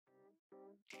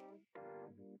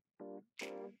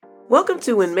Welcome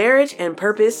to When Marriage and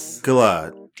Purpose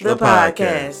Collide, the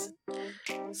podcast.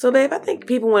 So, babe, I think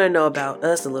people want to know about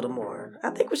us a little more. I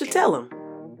think we should tell them.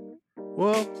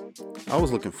 Well, I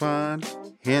was looking fine,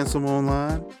 handsome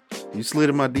online. You slid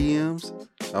in my DMs.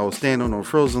 I was standing on a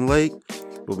frozen lake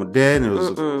with my dad, and it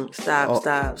was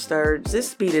Stop, Sturge.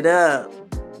 Just speed it up.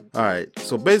 All right,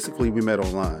 so basically we met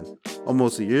online.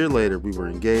 Almost a year later, we were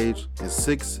engaged, and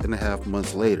 6.5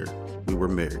 months later, we were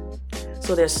married.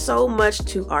 So there's so much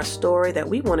to our story that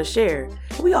we want to share.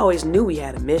 We always knew we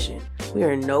had a mission. We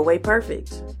are in no way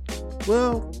perfect.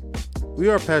 Well, we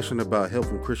are passionate about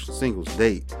helping Christian singles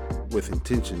date with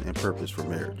intention and purpose for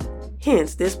marriage.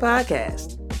 Hence this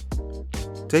podcast.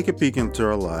 Take a peek into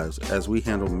our lives as we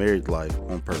handle married life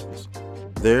on purpose.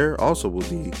 There also will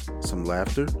be some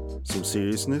laughter, some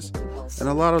seriousness, and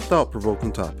a lot of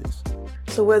thought-provoking topics.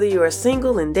 So whether you are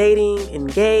single and dating,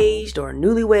 engaged, or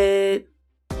newlywed,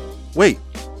 wait,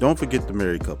 don't forget the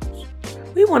married couples.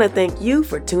 We want to thank you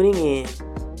for tuning in.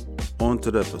 On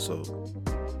to the episode.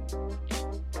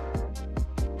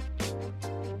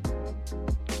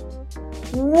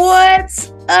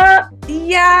 What's up,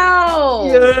 y'all?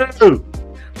 Yeah.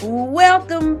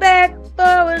 Welcome back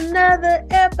for another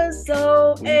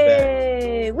episode.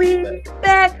 Hey, we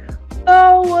back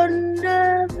for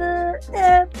another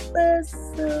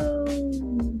episode.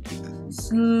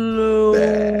 Slow.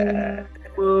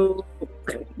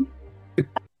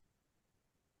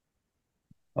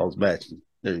 I was matching.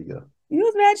 There you go. You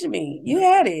was matching me. You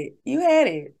had it.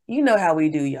 You know how we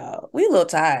do, y'all. We a little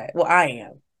tired. Well, I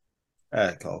am. I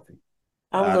had coffee.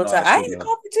 I'm a little tired. I had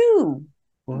coffee too.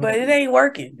 What? But it ain't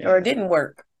working, or it didn't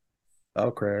work.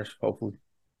 I'll crash, hopefully.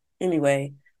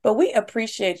 Anyway, but we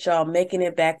appreciate y'all making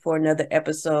it back for another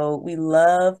episode. We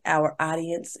love our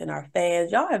audience and our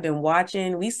fans. Y'all have been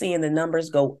watching. We seeing the numbers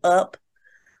go up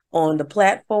on the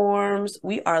platforms.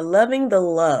 We are loving the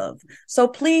love. So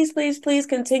please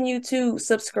continue to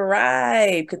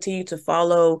subscribe, continue to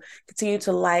follow, continue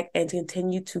to like, and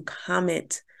continue to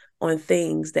comment on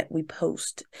things that we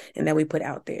post and that we put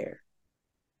out there.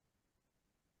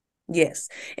 Yes.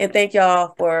 And thank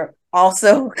y'all for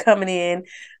also coming in.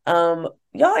 Y'all,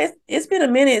 it's been a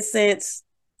minute since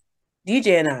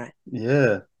DJ and I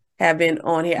have been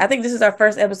on here. I think this is our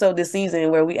first episode this season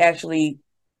where we actually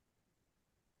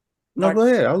go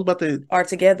ahead. I was about to are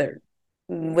together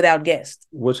without guests.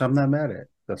 Which I'm not mad at.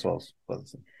 That's all I was about to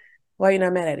say. Why are you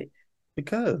not mad at it?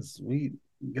 Because we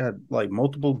got like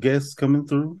multiple guests coming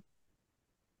through.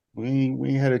 We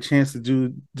ain't had a chance to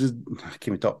do just I can't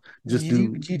even talk. Just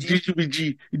do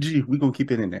G. We gonna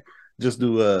keep it in there. Just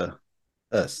do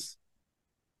us.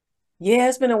 Yeah,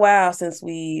 it's been a while since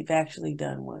we've actually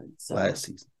done one. So last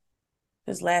season.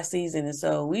 This last season, and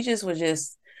so we was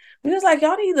like,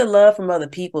 y'all need the love from other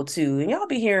people too, and y'all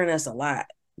be hearing us a lot.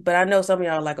 But I know some of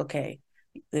y'all are like, okay,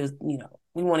 we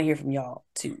want to hear from y'all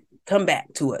too. Come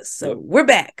back to us. So we're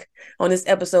back on this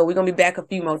episode. We're gonna be back a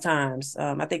few more times.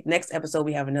 I think next episode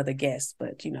we have another guest,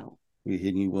 but we're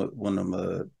hitting you with one of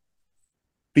them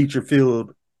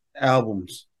feature-filled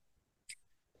albums,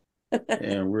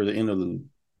 and we're the interlude.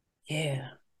 Yeah.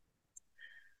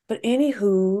 But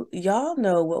anywho, y'all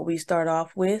know what we start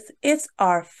off with. It's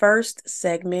our first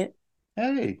segment.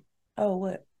 Hey. Oh,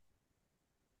 what?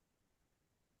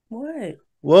 What?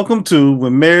 Welcome to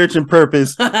When Marriage and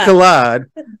Purpose Collide.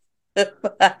 The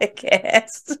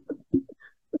podcast.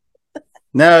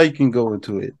 Now you can go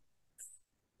into it.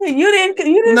 You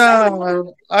didn't.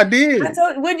 No, I did.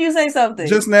 When did you say something?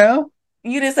 Just now.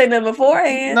 You didn't say nothing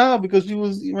beforehand. No, because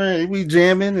we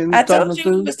jamming and I told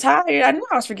you was tired. I knew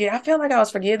I was forgetting. I felt like I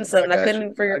was forgetting something. I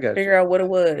couldn't figure out what it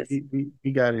was.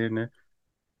 He got it in there.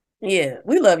 Yeah,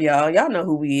 we love y'all. Y'all know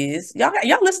who we is. Y'all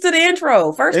listen to the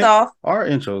intro. First off, our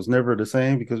intro is never the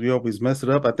same because we always mess it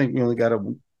up. I think we only got a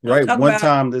right one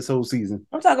time this whole season.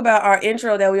 I'm talking about our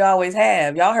intro that we always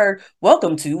have. Y'all heard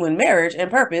 "Welcome to When Marriage and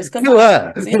Purpose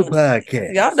Collide."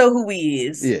 Podcast. Y'all know who we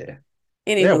is. Yeah.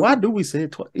 Anyway, yeah. Why do we say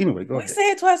it twice? Anyway, go ahead. We say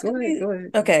it twice. Go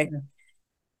ahead. Okay.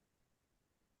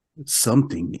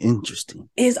 Something interesting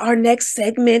is our next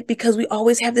segment, because we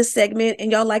always have this segment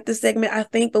and y'all like this segment, I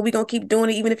think, but we're gonna keep doing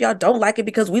it even if y'all don't like it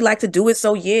because we like to do it.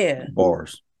 So yeah,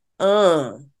 bars.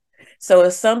 So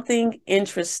it's something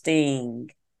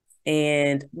interesting,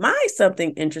 and my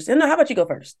something interesting. No, how about you go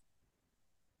first?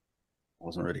 I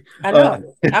wasn't ready. I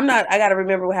know. I'm not. I gotta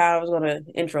remember how I was gonna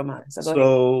intro mine. So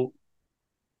go ahead.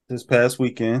 This past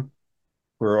weekend,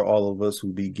 for all of us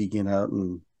who be geeking out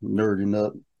and nerding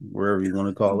up, wherever you want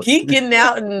to call it. Geeking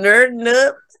out and nerding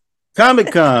up.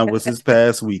 Comic-Con was this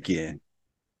past weekend.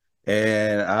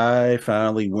 And I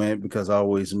finally went because I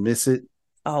always miss it.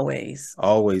 Always.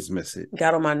 Always miss it.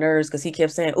 Got on my nerves because he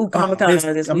kept saying, "Ooh, Comic-Con I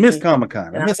this missed weekend."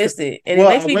 Comic-Con. And I missed it. And it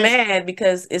makes me mad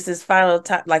because it's his final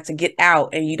time, like, to get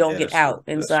out, and you don't get out.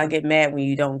 And so I get mad when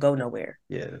you don't go nowhere.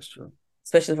 Yeah, that's true.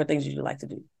 Especially for things you like to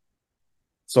do.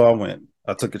 So I went.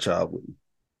 I took a child with me.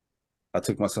 I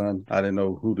took my son. I didn't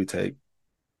know who to take,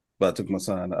 but I took my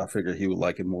son. I figured he would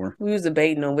like it more. We was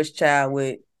debating on which child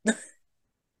would.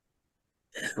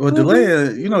 Well,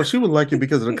 Delia, she would like it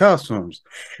because of the costumes,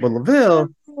 but Lavelle,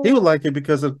 he would like it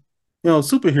because of,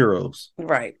 superheroes.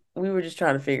 Right. We were just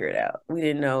trying to figure it out. We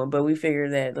didn't know, but we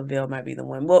figured that Lavelle might be the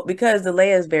one. Well, because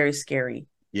Delia is very scary.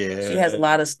 Yeah, she has a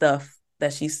lot of stuff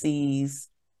that she sees,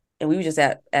 and we were just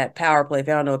at Power Play. If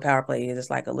y'all know what Power Play is, it's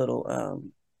like a little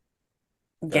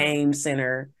game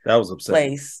center that was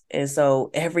upsetting place, and so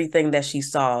everything that she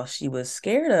saw, she was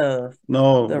scared of.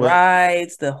 The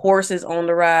rides, the horses on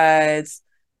the rides.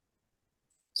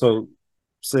 So,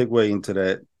 segue into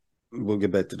that, we'll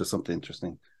get back to something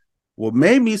interesting. What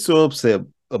made me so upset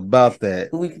about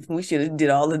that? We should have did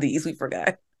all of these. We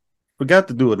forgot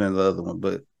to do it in the other one,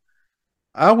 but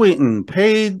I went and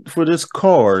paid for this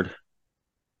card,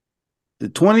 the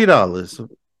 $20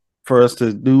 for us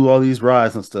to do all these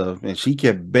rides and stuff, and she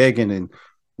kept begging and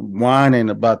whining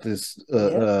about this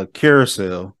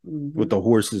carousel with the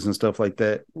horses and stuff like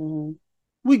that.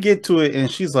 We get to it, and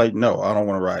she's like, "No, I don't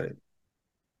want to ride it."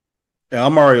 And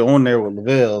I'm already on there with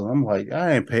Lavelle. I'm like,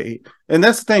 I ain't paid. And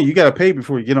that's the thing. You got to pay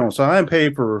before you get on. So I ain't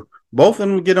paid for both of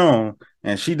them to get on.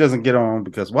 And she doesn't get on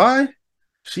because why?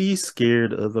 She's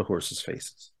scared of the horses'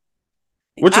 faces.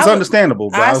 Which is understandable.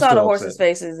 But I saw the horses'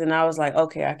 faces and I was like,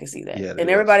 okay, I can see that. Yeah, and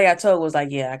everybody I told was like,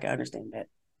 yeah, I can understand that.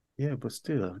 Yeah, but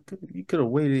still, you could have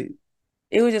waited.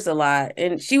 It was just a lot.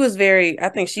 And she was I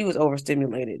think she was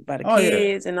overstimulated by the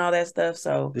kids and all that stuff.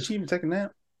 So did she even take a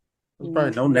nap?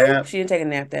 Probably no nap. She didn't take a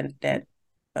nap that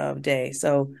day.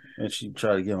 So and she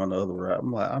tried to get on the other ride.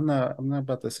 I'm like, I'm not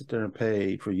about to sit there and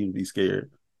pay for you to be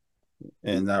scared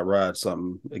and not ride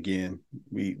something again.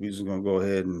 We just gonna go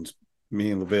ahead and me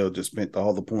and Lavelle just spent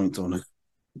all the points on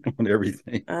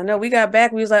everything. I know. We got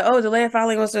back. We was like, oh, Delia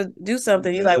finally wants to do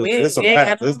something. He's like,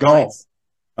 it's gone.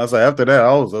 I was like, after that,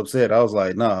 I was upset. I was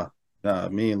like, nah,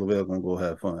 me and Lavelle gonna go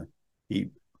have fun.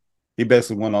 He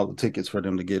basically won all the tickets for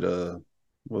them to get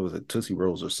what was it, Tootsie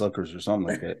Rolls or Suckers or something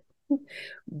like that.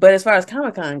 But as far as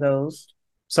Comic-Con goes,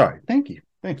 sorry, thank you.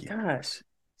 Gosh,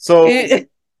 so I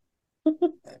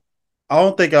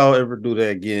don't think I'll ever do that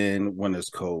again when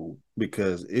it's cold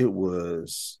because it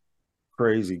was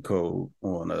crazy cold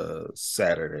on a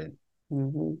Saturday,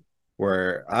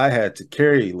 where I had to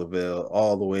carry Lavelle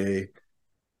all the way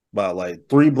about like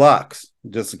 3 blocks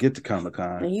just to get to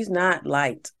Comic-Con. And he's not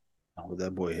light. Oh,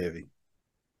 that boy heavy.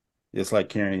 It's like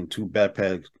carrying 2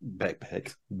 backpacks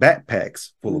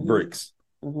full of bricks.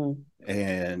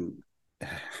 And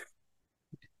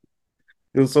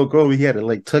it was so cold. He had to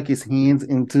like tuck his hands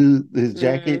into his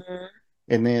jacket.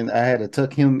 And then I had to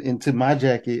tuck him into my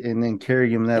jacket and then carry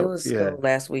him that. It was cold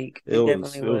last week. It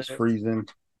was freezing.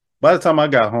 By the time I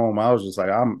got home, I was just like,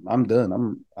 I'm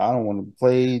done. I don't want to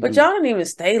play. But y'all didn't even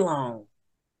stay long.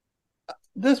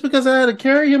 That's because I had to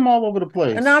carry him all over the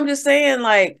place. And I'm just saying,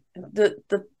 like, the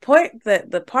part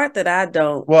that I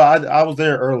don't. Well, I was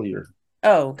there earlier.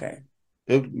 Oh, okay.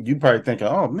 You probably thinking,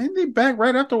 oh man, they back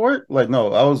right after work. Like,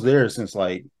 no, I was there since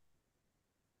like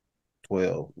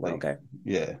 12. Like, okay,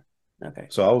 yeah, okay.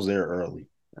 So I was there early.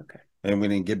 Okay, and we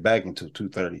didn't get back until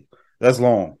 2:30. That's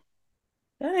long.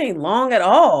 That ain't long at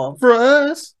all for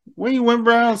us. When you went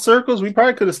around circles, we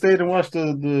probably could have stayed and watched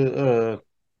the 2:30.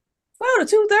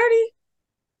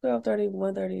 12:30,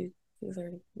 1:30,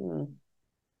 2:30.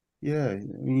 Yeah,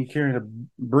 when you're carrying the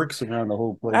bricks around the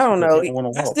whole place. I don't know.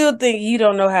 I still think you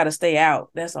don't know how to stay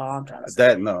out. That's all I'm trying to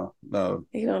say. No.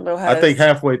 You don't know how I think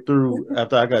halfway through,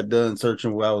 after I got done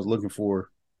searching what I was looking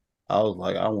for, I was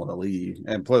like, I want to leave.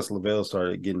 And plus, Lavelle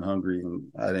started getting hungry,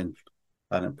 and I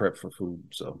didn't prep for food.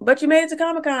 So, but you made it to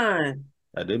Comic-Con.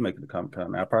 I did make it to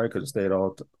Comic-Con. I probably could have stayed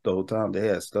the whole time. They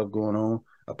had stuff going on.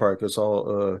 I probably could have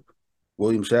saw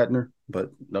William Shatner, but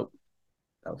nope.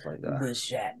 I was like,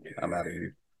 Shatner. I'm out of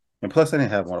here. And plus, I didn't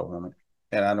have what I wanted,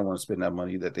 and I didn't want to spend that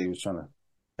money that they was trying to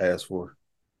ask for.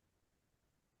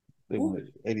 They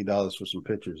wanted $80 for some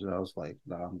pictures, and I was like,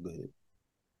 nah, I'm good.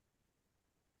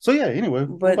 So yeah. Anyway,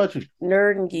 what about you?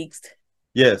 Nerd and Geeks.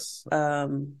 Yes.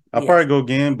 I'll probably go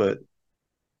again, but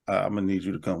I'm gonna need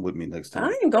you to come with me next time.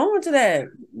 I ain't going to that.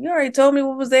 You already told me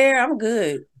what was there. I'm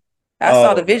good. I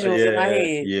saw the visuals in my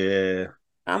head. Yeah.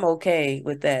 I'm okay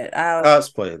with that.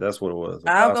 Cosplay. That's what it was.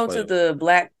 I'll go to the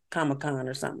Black Comic-Con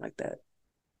or something like that.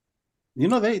 You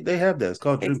know, they have that. It's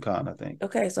called DreamCon, I think.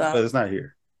 Okay, so but it's not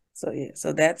here. So yeah,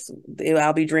 so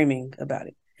I'll be dreaming about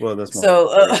it. Well, that's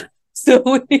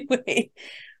so anyway,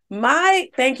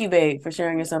 thank you, babe, for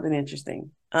sharing something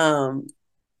interesting.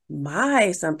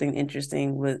 My something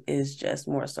interesting is just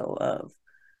more so of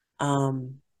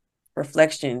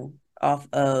reflection off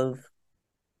of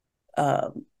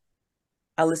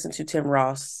I listened to Tim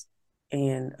Ross,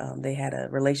 and they had a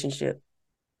relationship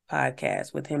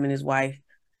podcast with him and his wife,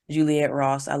 Juliet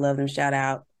Ross. I love them. Shout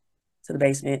out to the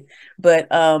basement. But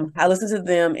I listened to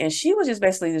them, and she was just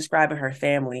basically describing her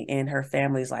family and her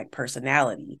family's like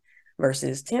personality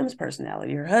versus Tim's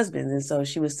personality, her husband. And so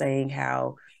she was saying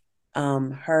how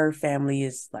her family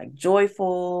is like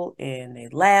joyful and they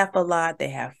laugh a lot, they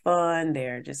have fun,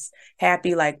 they're just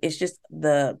happy. Like it's just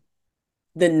the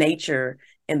nature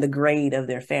and the grade of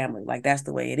their family. Like that's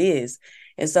the way it is.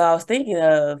 And so I was thinking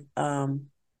of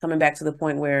coming back to the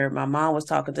point where my mom was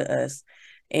talking to us,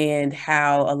 and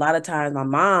how a lot of times my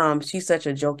mom, she's such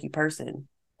a jokey person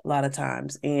a lot of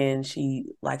times, and she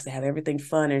likes to have everything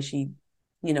fun, and she,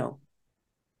 you know,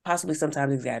 possibly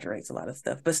sometimes exaggerates a lot of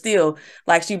stuff, but still,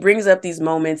 like, she brings up these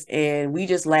moments and we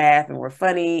just laugh and we're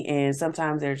funny, and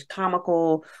sometimes they're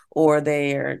comical, or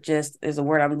they're just, there's a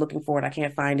word I'm looking for and I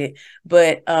can't find it,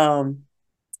 but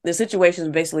the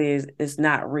situation basically is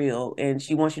not real, and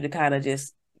she wants you to kind of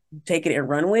just take it and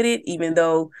run with it, even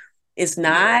though it's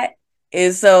not.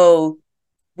 And so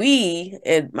we,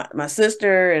 and my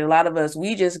sister and a lot of us,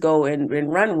 we just go and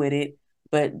run with it.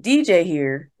 But DJ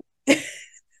here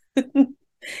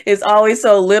is always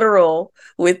so literal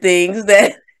with things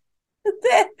that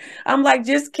that I'm like,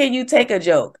 just, can you take a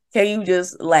joke? Can you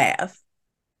just laugh?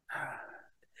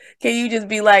 Can you just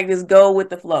be like, just go with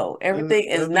the flow? Everything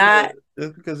is not.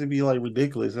 That's because it'd be like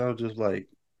ridiculous. I was just like,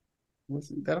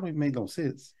 that don't even make no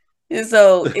sense. And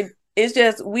so it's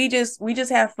just we just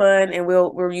have fun, and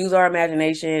we'll use our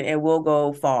imagination and we'll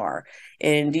go far.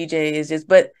 And DJ is just,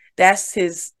 but that's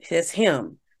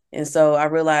him. And so I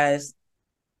realized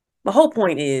my whole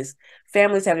point is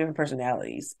families have different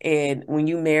personalities, and when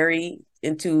you marry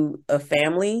into a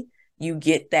family, you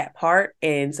get that part,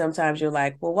 and sometimes you're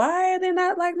like, well, why are they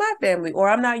not like my family, or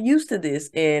I'm not used to this.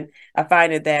 And I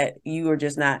find it that you're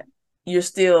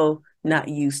still not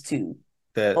used to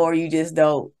that, or you just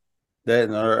don't. That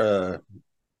and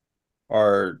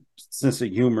our sense of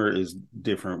humor is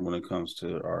different when it comes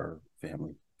to our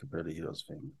family compared to Hito's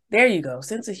family. There you go.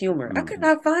 Sense of humor. Mm-hmm. I could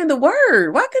not find the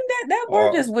word. Why couldn't that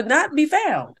word just would not be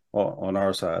found? On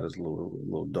our side, it's a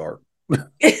little dark. A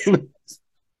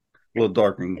little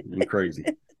dark and crazy.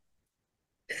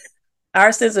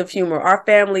 Our sense of humor, our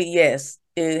family, yes,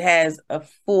 it has a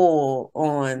full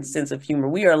on sense of humor.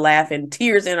 We are laughing,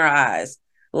 tears in our eyes,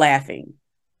 laughing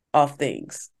off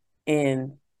things.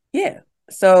 And yeah,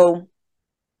 so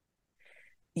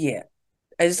yeah,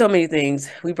 there's so many things.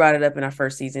 We brought it up in our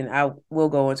first season. I will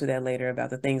go into that later about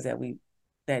the things that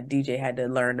DJ had to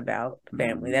learn about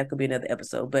family. Mm-hmm. That could be another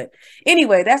episode. But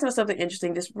anyway, that's not something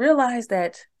interesting. Just realize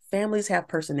that families have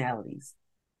personalities.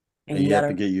 And you have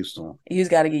to get used to them. You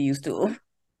just got to get used to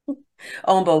them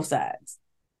on both sides.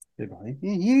 They're like,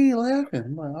 you ain't laughing.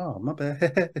 I'm like, oh, my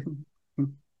bad.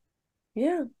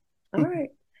 Yeah. All right.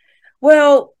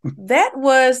 Well, that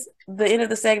was the end of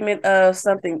the segment of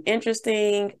something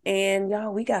interesting. And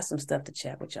y'all, we got some stuff to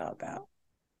chat with y'all about.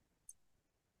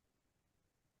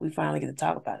 We finally get to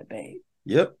talk about it, babe.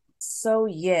 Yep. So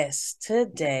yes,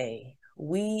 today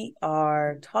we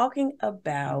are talking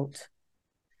about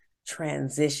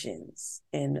transitions,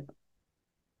 and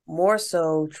more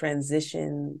so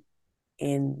transition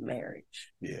in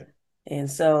marriage. Yeah. And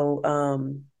so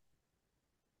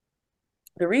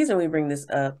the reason we bring this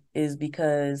up is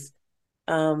because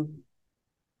it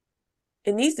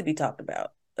needs to be talked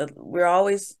about. We're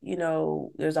always,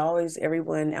 there's always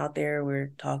everyone out there,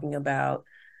 we're talking about,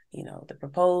 the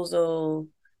proposal,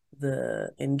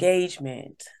 the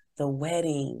engagement, the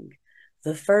wedding,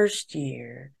 the first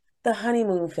year, the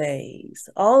honeymoon phase,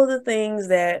 all of the things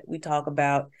that we talk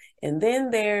about. And then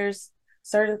there's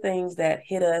certain things that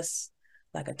hit us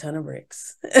like a ton of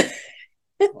bricks.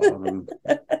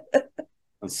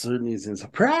 Uncertainties and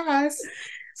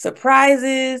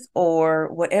surprises,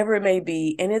 or whatever it may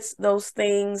be. And it's those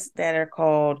things that are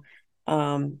called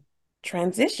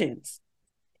transitions.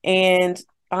 And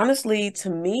honestly, to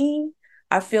me,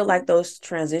 I feel like those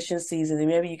transition seasons, and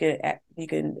maybe you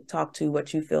can talk to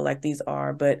what you feel like these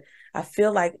are, but I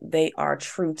feel like they are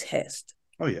true test.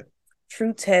 Oh yeah.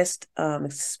 True test,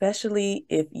 especially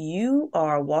if you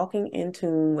are walking in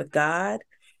tune with God,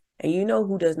 and you know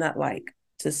who does not like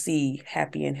to see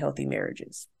happy and healthy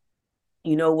marriages.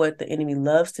 You know what the enemy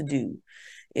loves to do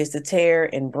is to tear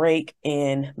and break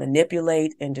and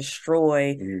manipulate and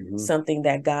destroy something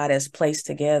that God has placed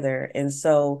together. And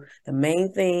so the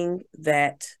main thing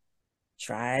that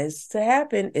tries to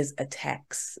happen is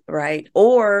attacks, right?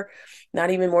 Or not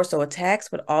even more so attacks,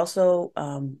 but also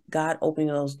God opening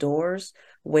those doors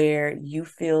where you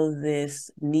feel this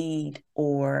need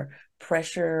or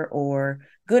pressure or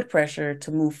good pressure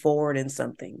to move forward in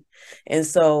something. And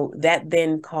so that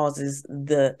then causes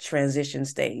the transition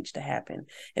stage to happen.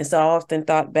 And so I often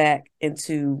thought back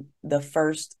into the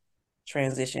first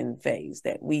transition phase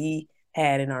that we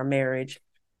had in our marriage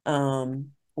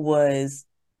was,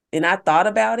 and I thought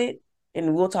about it,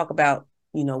 and we'll talk about,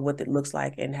 you know, what it looks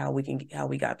like and how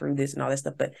we got through this and all that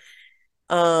stuff. But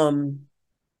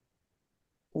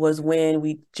was when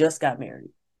we just got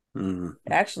married.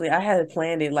 Actually, I had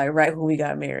planned it like right when we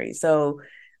got married. So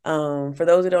for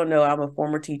those who don't know, I'm a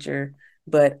former teacher,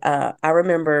 but I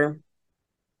remember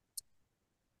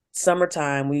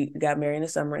summertime, we got married in the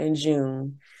summer in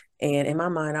June. And in my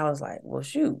mind, I was like, well,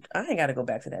 shoot, I ain't got to go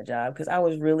back to that job because I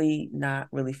was really not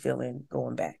really feeling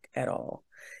going back at all.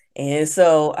 And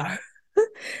so I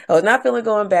was not feeling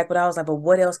going back, but I was like, but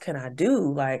what else can I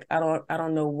do? Like, I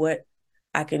don't know what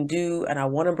I can do, and I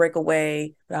want to break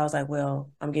away. But I was like, well,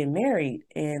 I'm getting married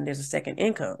and there's a second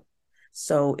income.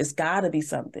 So it's got to be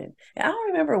something. And I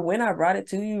don't remember when I brought it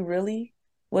to you, really.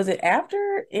 Was it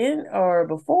after, in, or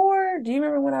before? Do you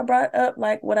remember when I brought up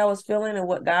like what I was feeling and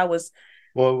what God was?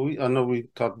 Well, I know we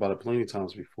talked about it plenty of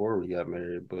times before we got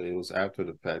married, but it was after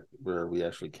the fact where we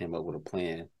actually came up with a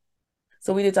plan.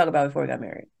 So we did talk about it before we got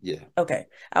married. Yeah. Okay.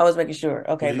 I was making sure.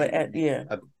 Okay, but yeah.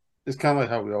 It's kind of like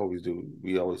how we always do.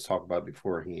 We always talk about it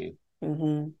beforehand.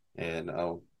 And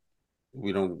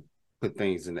we don't put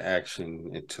things into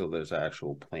action until there's an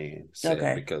actual plan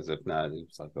set. Because if not,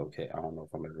 it's like, okay, I don't know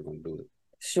if I'm ever going to do it.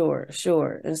 Sure.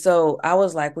 And so I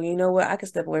was like, well, you know what? I could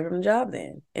step away from the job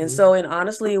then. And so, and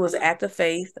honestly, it was an act of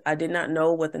faith. I did not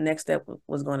know what the next step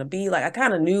was going to be. Like, I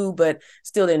kind of knew, but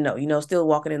still didn't know, you know, still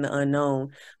walking in the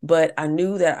unknown. But I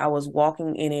knew that I was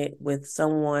walking in it with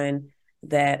someone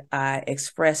that I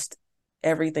expressed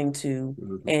everything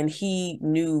to, and he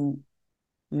knew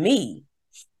me.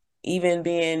 Even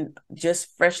being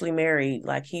just freshly married,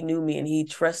 like he knew me and he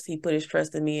put his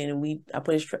trust in me, and I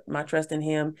put my trust in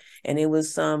him. And it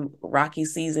was some rocky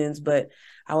seasons, but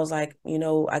I was like, you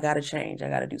know, I got to change. I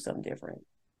got to do something different,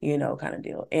 you know, kind of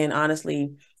deal. And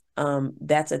honestly,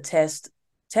 that's a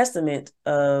testament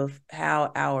of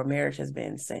how our marriage has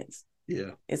been since.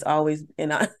 Yeah. It's always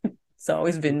been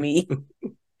me.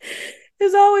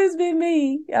 It's always been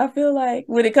me. I feel like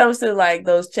when it comes to like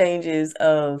those changes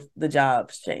of the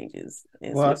jobs changes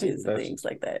and switches and things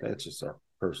like that. That's just our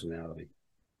personality.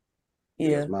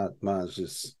 Yeah. Mine's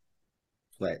just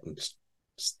flat and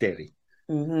steady.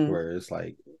 Where it's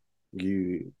like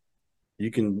you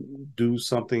can do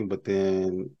something, but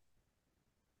then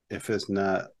if it's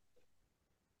not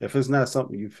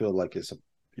something you feel like it's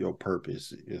your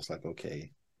purpose, it's like,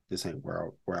 okay, this ain't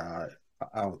where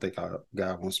I don't think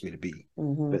God wants me to be,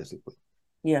 basically.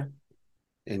 Yeah.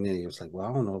 And then he was like, well,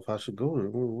 I don't know if I should go there.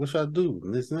 What should I do?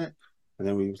 And this and that. And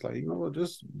then we was like, you know what,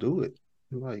 just do it.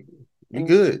 Like, be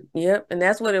good. Yep. And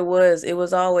that's what it was.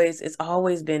 It's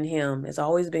always been him. It's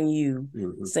always been you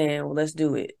saying, well, let's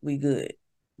do it. We good.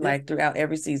 Like throughout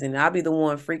every season. I'll be the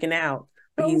one freaking out.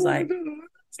 But he's like,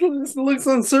 it looks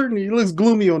uncertain. He looks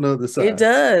gloomy on the other side. It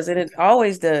does. And it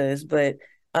always does. But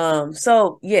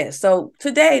so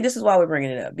today, this is why we're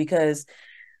bringing it up, because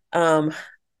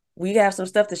we have some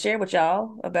stuff to share with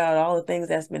y'all about all the things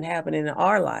that's been happening in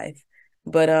our life.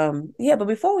 But but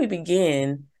before we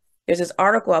begin, there's this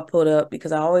article I put up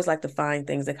because I always like to find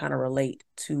things that kind of relate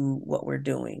to what we're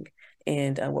doing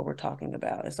and what we're talking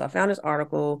about. And so I found this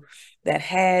article that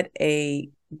had a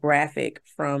graphic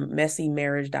from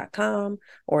messymarriage.com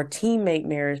or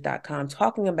teammatemarriage.com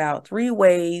talking about 3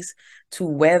 ways to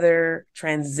weather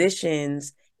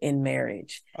transitions in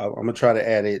marriage. I'm gonna try to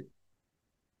add it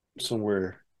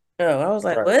somewhere. Oh, I was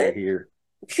like, what? Right here.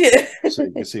 So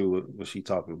you can see what she's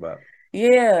talking about.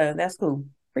 Yeah, that's cool.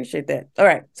 Appreciate that. All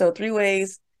right. So 3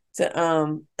 ways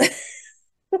to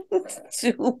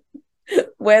to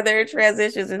weather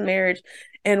transitions in marriage.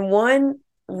 And one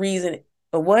way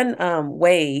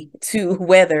to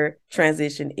weather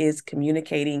transition is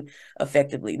communicating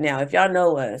effectively. Now, if y'all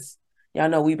know us, y'all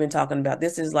know we've been talking about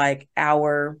this is like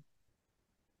our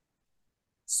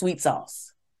sweet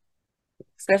sauce.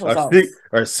 Special sauce.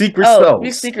 Our secret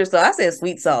sauce. Secret sauce. I said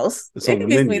sweet sauce. It can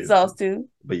be sweet sauce too.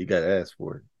 But you gotta ask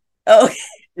for it. Oh.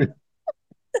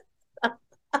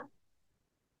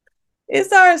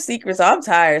 It's our secret. So I'm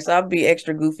tired. So I'll be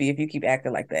extra goofy if you keep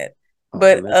acting like that.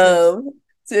 But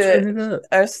Turn it up.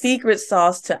 Our secret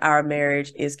sauce to our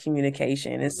marriage is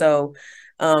communication. And so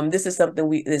this is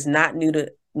something is not new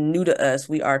to us.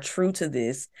 We are true to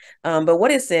this. But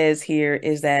what it says here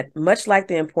is that much like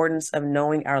the importance of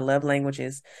knowing our love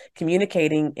languages,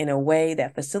 communicating in a way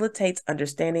that facilitates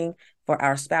understanding for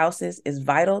our spouses is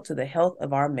vital to the health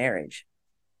of our marriage.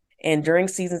 And during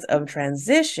seasons of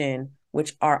transition,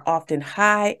 which are often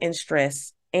high in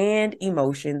stress and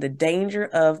emotion, the danger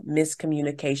of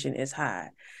miscommunication is high.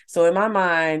 So in my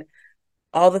mind,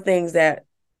 all the things that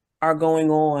are going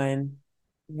on,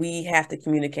 we have to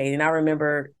communicate. And I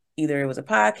remember either it was a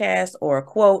podcast or a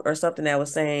quote or something that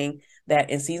was saying that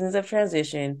in seasons of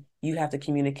transition, you have to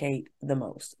communicate the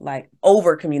most, like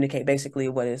over communicate, basically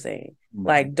what it's saying. Mm-hmm.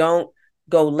 Like don't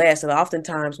go less. And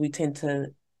oftentimes we tend to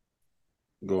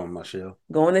go in my shell.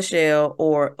 Go in the shell,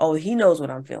 or, oh, he knows what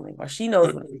I'm feeling, or she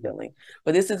knows what I'm feeling.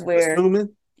 But this is where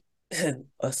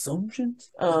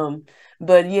assumptions.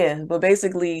 But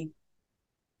basically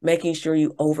making sure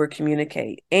you over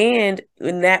communicate. And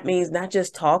that means not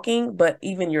just talking, but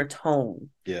even your tone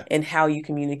and how you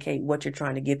communicate what you're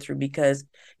trying to get through, because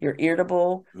you're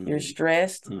irritable, you're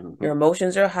stressed, your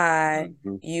emotions are high,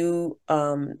 you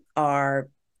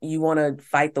you want to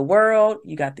fight the world,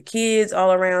 you got the kids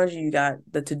all around you, you got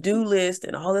the to-do list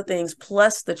and all the things,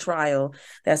 plus the trial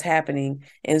that's happening.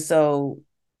 And so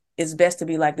it's best to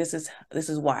be like, this is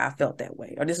why I felt that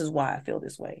way, or this is why I feel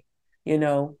this way,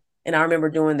 And I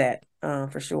remember doing that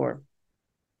for sure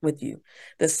with you.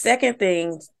 The second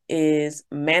thing is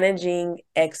managing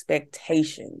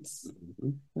expectations.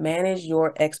 Manage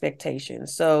your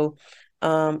expectations. So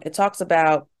it talks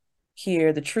about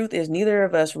here, the truth is neither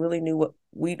of us really knew what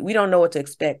we don't know what to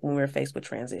expect when we're faced with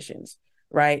transitions,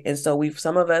 right? And so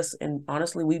some of us, and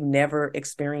honestly, we've never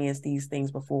experienced these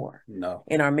things before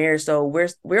in our marriage. So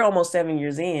we're almost 7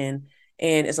 years in,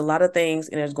 and it's a lot of things,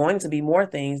 and there's going to be more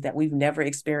things that we've never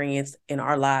experienced in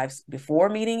our lives before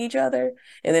meeting each other,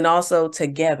 and then also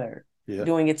together.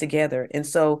 Doing it together. And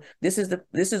so this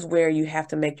is where you have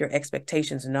to make your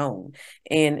expectations known.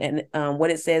 And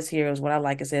what it says here is what I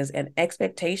like. It says, an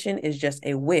expectation is just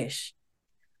a wish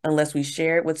unless we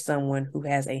share it with someone who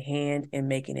has a hand in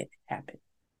making it happen.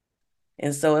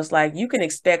 And so it's like, you can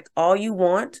expect all you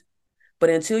want, but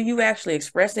until you actually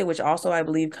express it, which also I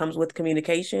believe comes with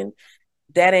communication,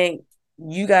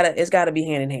 it's gotta be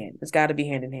hand in hand. It's gotta be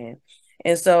hand in hand.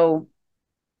 And so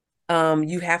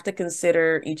you have to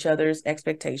consider each other's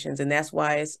expectations, and that's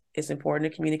why it's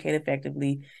important to communicate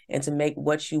effectively and to make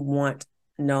what you want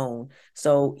known.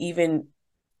 So even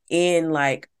in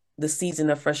like the season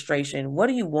of frustration, what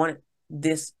do you want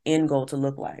this end goal to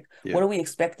look like? What are we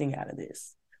expecting out of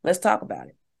this? Let's talk about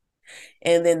it.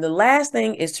 And then the last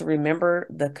thing is to remember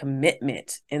the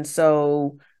commitment. And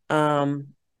so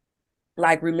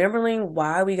like remembering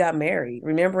why we got married,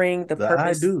 remembering the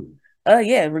purpose. I do.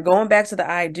 We're going back to the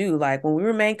I do. Like when we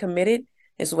remain committed,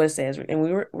 it's what it says.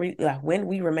 And when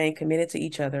we remain committed to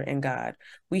each other and God,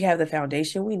 we have the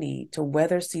foundation we need to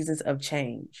weather seasons of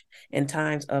change and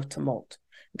times of tumult.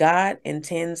 God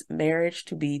intends marriage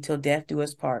to be till death do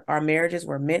us part. Our marriages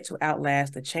were meant to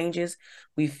outlast the changes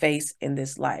we face in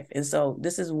this life. And so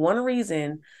this is one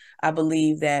reason I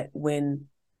believe that when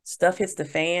stuff hits the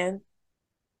fan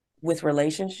with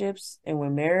relationships and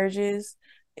with marriages,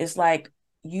 it's like,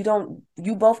 you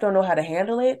both don't know how to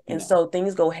handle it. And so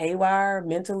things go haywire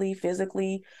mentally,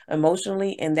 physically,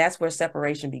 emotionally. And that's where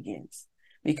separation begins,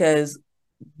 because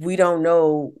we don't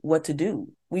know what to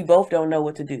do. We both don't know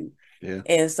what to do. Yeah.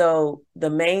 And so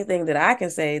the main thing that I can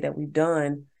say that we've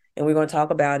done, and we're going to talk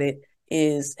about it,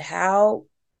 is how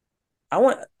I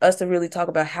want us to really talk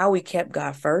about how we kept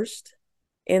God first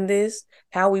in this,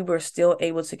 how we were still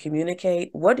able to communicate.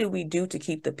 What did we do to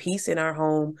keep the peace in our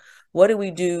home? What did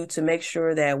we do to make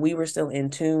sure that we were still in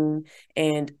tune?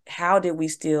 And how did we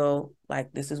still,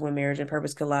 like, this is when marriage and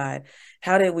purpose collide,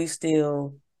 how did we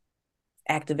still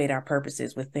activate our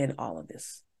purposes within all of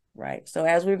this, right? So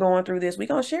as we're going through this, we're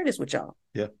going to share this with y'all.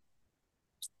 Yeah.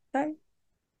 Okay?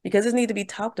 Because it needs to be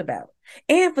talked about.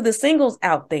 And for the singles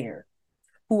out there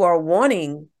who are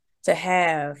wanting to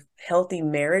have healthy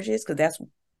marriages, because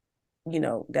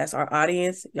that's our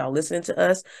audience, y'all listening to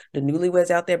us, the newlyweds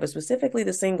out there, but specifically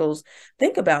the singles,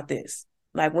 think about this.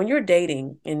 Like when you're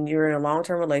dating and you're in a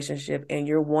long-term relationship and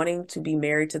you're wanting to be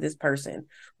married to this person,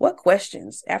 what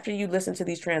questions, after you listen to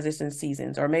these transition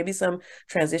seasons, or maybe some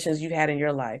transitions you've had in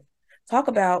your life, talk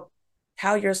about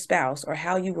how your spouse or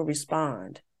how you will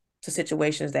respond to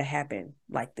situations that happen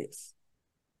like this,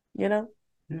 Yeah.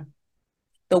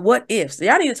 The what ifs.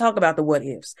 Y'all need to talk about the what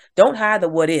ifs. Don't hide the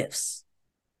what ifs.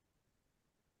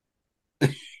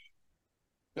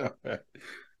 All right,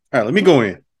 let me go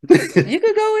in. You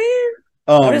could go in.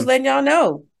 I'm just letting y'all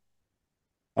know.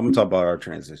 I'm gonna talk about our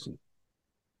transition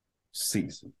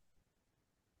season.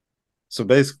 So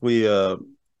basically,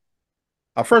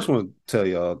 I first want to tell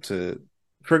y'all to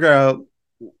figure out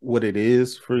what it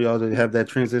is for y'all to have that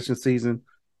transition season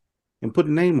and put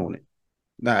a name on it.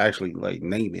 Not actually like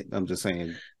name it. I'm just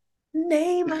saying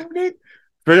name on it.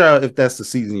 Figure out if that's the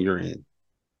season you're in.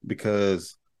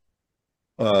 Because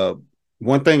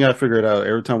one thing I figured out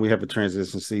every time we have a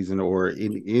transition season or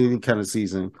any kind of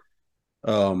season,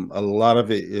 a lot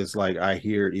of it is like I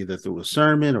hear either through a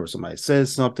sermon or somebody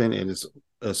says something and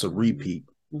it's a repeat.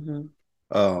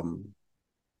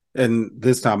 And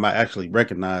this time I actually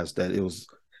recognized that it was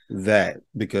that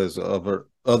because of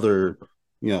other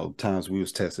times we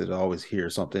was tested. I always hear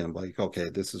something like, okay,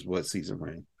 this is what season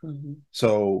we're in.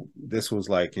 So this was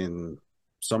like in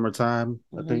summertime,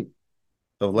 I think,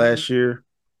 of last year,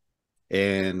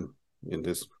 and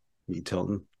this me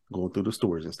telling, going through the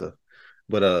stories and stuff,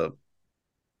 but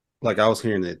like I was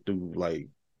hearing it through like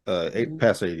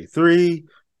Pastor 83,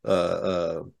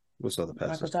 what's the other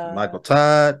pastor? Michael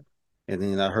Todd, and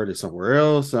then I heard it somewhere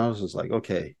else, and I was just like,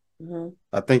 okay,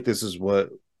 I think this is what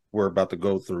we're about to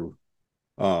go through,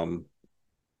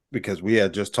 because we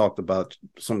had just talked about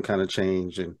some kind of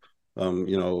change, and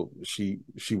she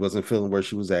wasn't feeling where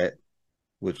she was at,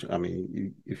 which I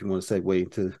mean, if you want to segue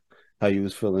into how you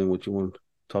was feeling, what you want to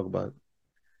talk about.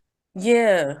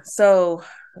 Yeah, so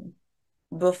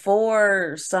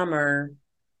before summer,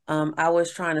 I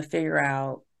was trying to figure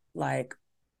out like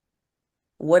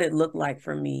what it looked like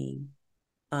for me,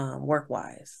 work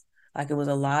wise. Like it was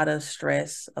a lot of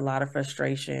stress, a lot of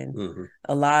frustration,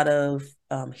 a lot of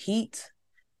heat,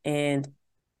 and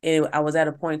I was at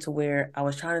a point to where I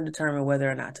was trying to determine whether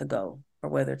or not to go or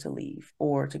whether to leave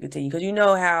or to continue. Because you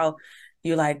know how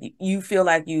you're like, you feel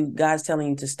like God's telling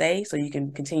you to stay so you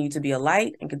can continue to be a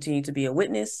light and continue to be a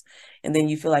witness. And then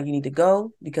you feel like you need to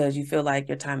go because you feel like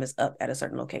your time is up at a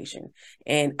certain location.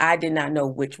 And I did not know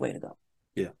which way to go.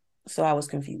 Yeah. So I was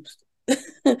confused.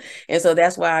 And so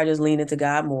that's why I just leaned into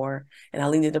God more, and I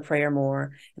leaned into prayer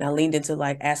more, and I leaned into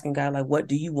like asking God, like, what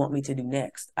do you want me to do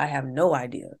next? I have no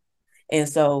idea. And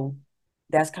so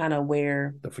that's kind of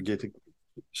where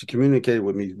she communicated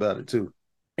with me about it too.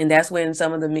 And that's when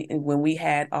when we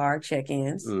had our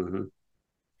check-ins,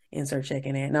 insert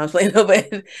check-in at, no, I'm playing,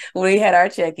 but when we had our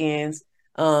check-ins,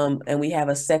 and we have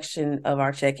a section of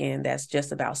our check-in that's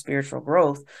just about spiritual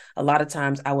growth, a lot of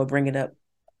times I would bring it up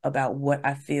about what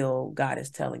I feel God is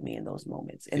telling me in those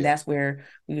moments. And that's where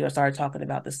we started talking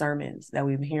about the sermons that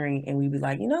we've been hearing, and we'd be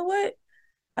like, you know what?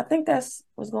 I think that's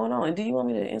what's going on. And do you want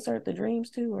me to insert the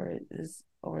dreams too, or is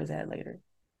that later?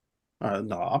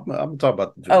 No, I'm talking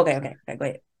about the dreams. Okay, go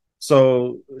ahead.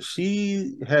 So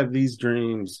she had these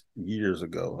dreams years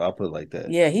ago. I'll put it like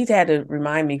that. Yeah, he's had to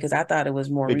remind me because I thought it was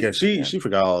more because she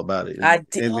forgot all about it. I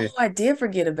did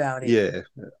forget about it. Yeah,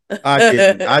 I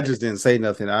didn't. I just didn't say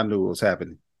nothing. I knew what was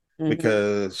happening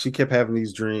because she kept having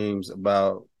these dreams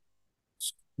about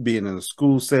being in a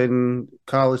school setting,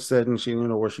 college setting. She didn't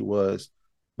know where she was,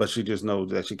 but she just knows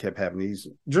that she kept having these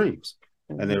dreams,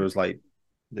 and there was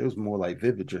more like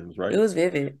vivid dreams, right? It was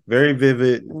vivid, very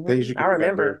vivid things you can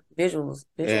remember. Visuals,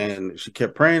 and she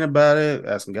kept praying about it,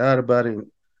 asking God about it.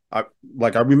 I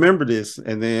remember this,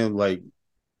 and then like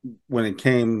when it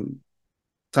came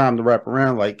time to wrap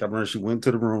around, like I remember she went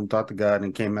to the room, talked to God,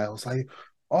 and came out. I was like,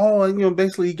 oh, and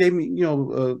basically he gave me,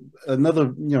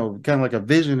 another, kind of like a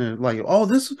vision, and like, oh,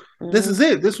 this is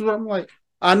it. This is what I'm like.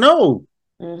 I know,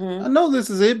 I know this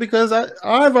is it because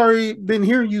I've already been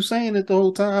hearing you saying it the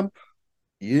whole time.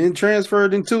 You didn't transfer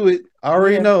it into it. I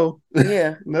already know.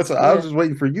 Yeah, that's what I was just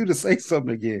waiting for you to say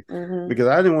something again because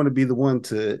I didn't want to be the one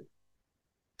to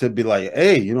be like,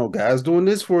 hey, God's doing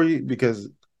this for you, because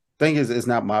thing is, it's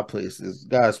not my place, it's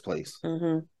God's place.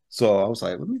 So I was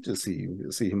like, let me just see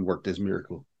him work this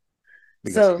miracle,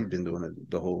 because he's been doing it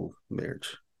the whole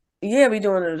marriage. Yeah, we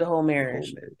doing it the whole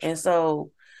marriage. And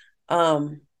so,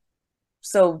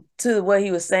 so to what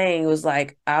he was saying, was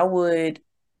like, I would,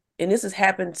 and this has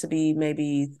happened to be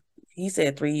maybe, he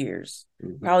said 3 years,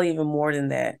 probably even more than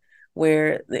that,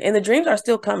 where and the dreams are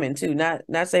still coming too.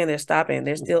 Not saying they're stopping.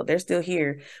 They're still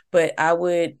here. But I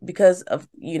would, because of,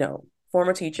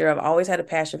 former teacher, I've always had a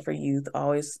passion for youth,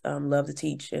 always love to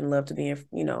teach and love to be,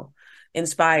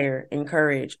 inspire,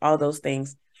 encourage, all those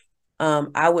things.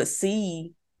 I would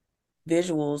see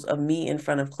visuals of me in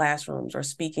front of classrooms or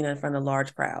speaking in front of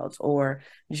large crowds, or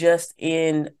just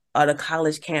on a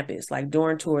college campus, like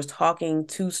during tours, talking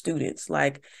to students,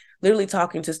 like literally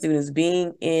talking to students,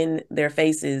 being in their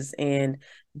faces and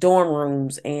dorm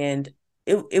rooms. And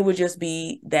it would just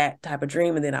be that type of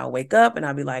dream. And then I'll wake up and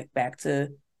I'll be like back to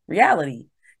reality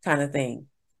kind of thing.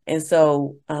 And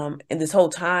so, and this whole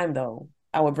time though,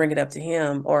 I would bring it up to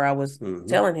him, or I was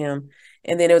telling him,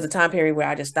 and then there was a time period where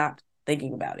I just stopped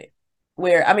thinking about it.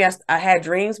 Where I mean, I had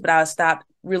dreams, but I stopped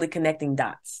really connecting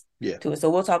dots to it. So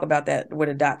we'll talk about that, where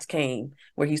the dots came,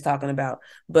 where he's talking about.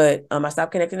 But I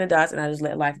stopped connecting the dots, and I just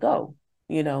let life go.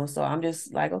 So I'm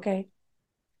just like, okay,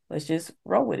 let's just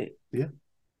roll with it. Yeah.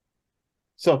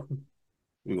 So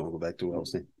we're gonna go back to what I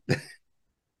was saying.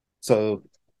 So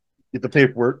get the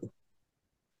paperwork.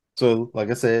 So, like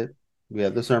I said, we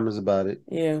had the sermons about it.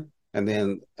 Yeah. And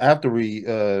then after we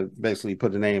basically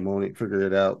put a name on it, figure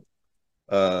it out.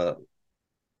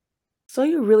 So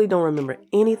you really don't remember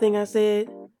anything I said?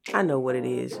 I know what it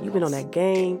is. You've been on that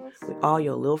game with all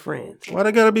your little friends. Why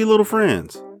they gotta be little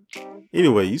friends?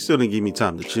 Anyway, you still didn't give me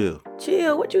time to chill.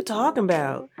 Chill? What you talking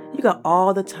about? You got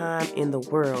all the time in the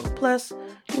world. Plus,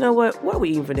 you know what? What are we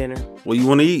eating for dinner? What you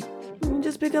want to eat?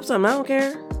 Just pick up something. I don't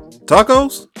care.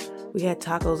 Tacos? We had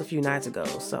tacos a few nights ago,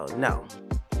 so no.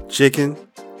 Chicken?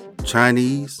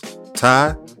 Chinese?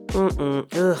 Thai?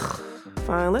 Ugh.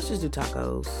 Fine, let's just do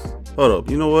tacos. Hold up.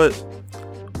 You know what?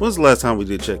 When's the last time we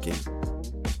did check-in?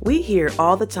 We hear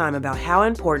all the time about how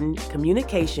important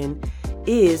communication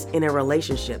is in a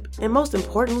relationship, and most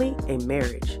importantly, a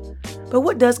marriage. But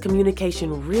what does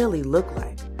communication really look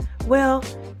like? Well,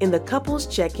 in the Couples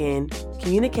Check-In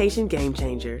Communication Game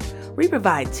Changer, we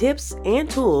provide tips and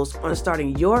tools on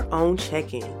starting your own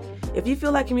check-in. If you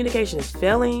feel like communication is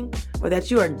failing, or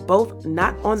that you are both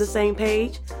not on the same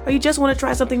page, or you just want to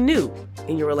try something new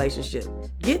in your relationship,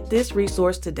 get this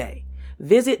resource today.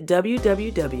 Visit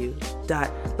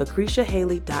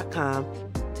www.lucretiahaley.com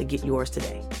to get yours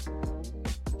today.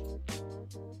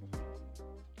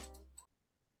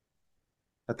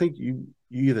 I think you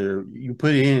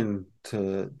put in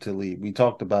to leave. We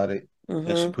talked about it,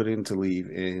 and she put in to leave,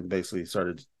 and basically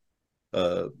started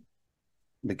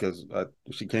because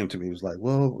she came to me and was like,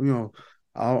 well,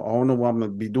 I don't know what I'm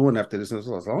gonna be doing after this. And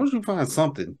so as long as you find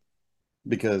something,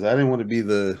 because I didn't want to be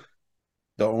the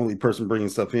only person bringing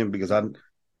stuff in, because I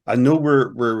know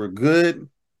we're good,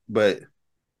 but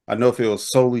I know if it was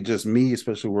solely just me,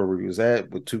 especially where we was at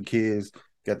with 2 kids,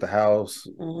 got the house,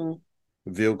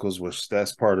 vehicles, which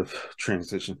that's part of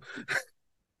transition.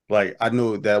 Like I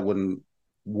knew that wouldn't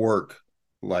work,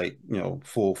 like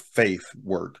full faith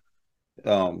work.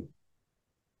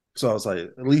 So I was like,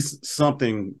 at least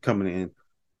something coming in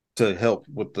to help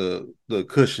with the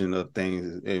cushion of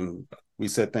things, and we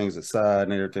set things aside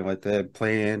and everything like that.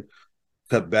 Plan,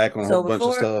 cut back on a whole bunch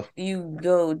of stuff. You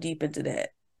go deep into that.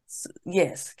 So,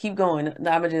 yes, keep going.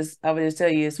 I would just tell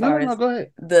you as far as go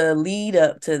ahead. The lead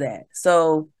up to that.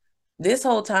 So this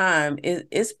whole time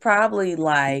it's probably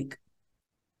like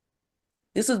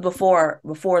this was before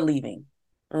leaving.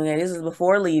 Okay, this is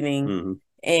before leaving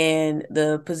and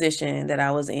the position that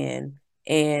I was in.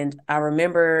 And I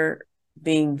remember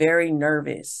being very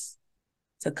nervous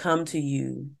to come to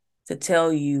you to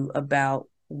tell you about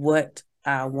what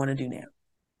I want to do now.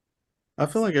 I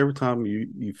feel like every time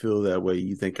you feel that way,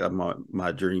 you think I'm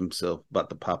my dream self about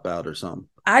to pop out or something.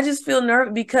 I just feel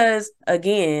nervous because,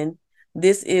 again,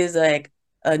 this is like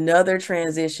another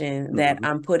transition that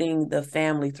I'm putting the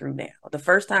family through now. The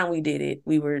first time we did it,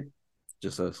 we were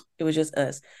just us. It was just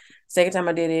us. Second time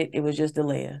I did it, it was just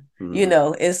Delia,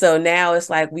 and so now it's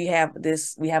like we have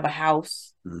a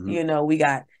house, we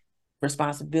got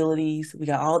responsibilities, we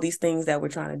got all these things that we're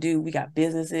trying to do. We got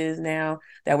businesses now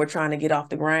that we're trying to get off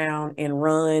the ground and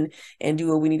run and do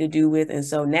what we need to do with. And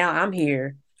so now I'm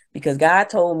here because God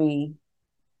told me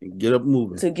get up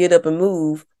moving. To get up and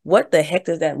move. What the heck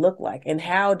does that look like? And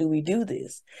how do we do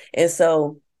this? And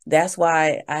so that's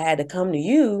why I had to come to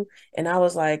you. And I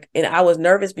was like, and I was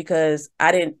nervous because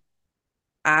I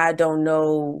don't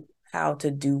know how to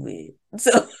do it.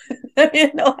 So I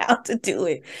didn't know how to do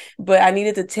it, but I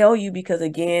needed to tell you because,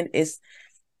 again, it's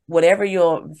whatever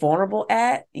you're vulnerable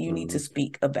at, you need to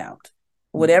speak about.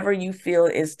 Whatever you feel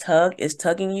is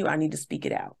tugging you, I need to speak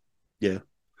it out. Yeah.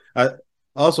 I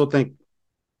also think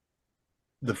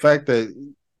the fact that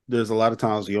there's a lot of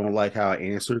times you don't like how I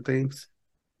answer things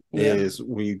is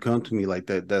when you come to me like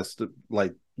that,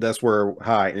 that's where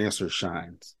how I answer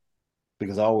shines,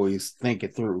 because I always think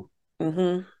it through.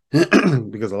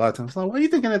 Because a lot of times, like, why are you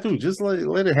thinking that through? Just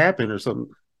let it happen or something.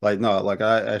 Like, no, like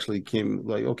I actually came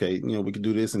like, okay, we could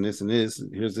do this and this and this.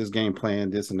 Here's this game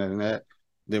plan, this and that and that.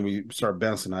 Then we start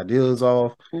bouncing ideas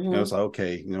off. And it's like,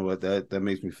 okay, you know what, that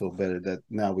makes me feel better that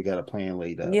now we got a plan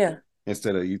laid out. Yeah.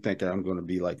 Instead of you thinking I'm going to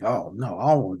be like, oh no,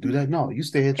 I don't want to do that. No, you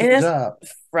stay at your job.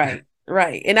 Right.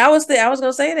 Right. And I was going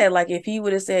to say that, like, if he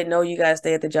would have said, no, you got to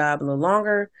stay at the job a little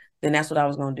longer, then that's what I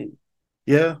was going to do.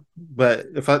 Yeah. But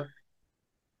if I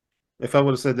if I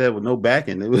would have said that with no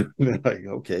backing, it would have been like,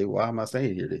 okay, why am I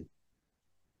staying here then?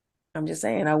 I'm just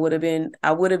saying, I would have been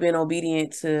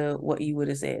obedient to what you would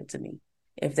have said to me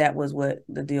if that was what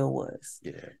the deal was.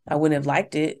 Yeah. I wouldn't have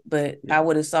liked it, but Yeah. I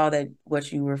would have saw that what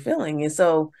you were feeling. And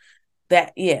so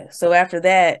so after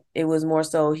that, it was more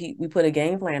so we put a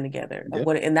game plan together. Yeah.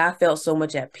 And I felt so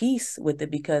much at peace with it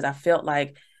because I felt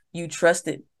like you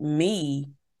trusted me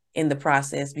in the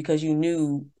process because you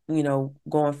knew,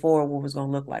 going forward what it was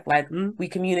going to look like. Like we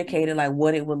communicated like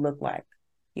what it would look like,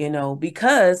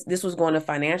 because this was going to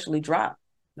financially drop.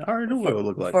 I already knew what it would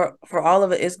look like. For all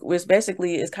of it, it's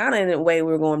basically, it's kind of in a way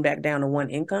we're going back down to one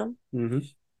income.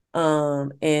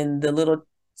 And the little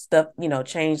stuff,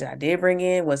 change that I did bring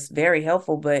in was very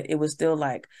helpful, but it was still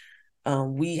like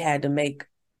we had to make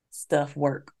stuff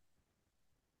work.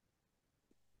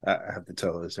 I have to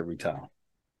tell her this every time.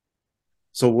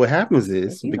 So what happens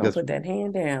is, you because put that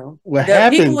hand down. What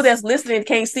happens? People that's listening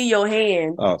can't see your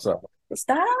hand. Oh, sorry.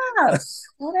 Stop!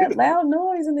 All that loud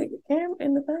noise in the camera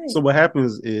in the thing. So what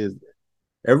happens is,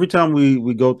 every time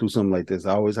we go through something like this,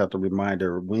 I always have to remind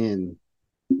her when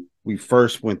we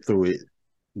first went through it,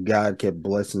 God kept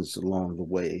blessings along the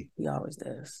way. He always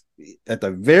does. At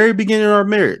the very beginning of our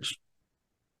marriage,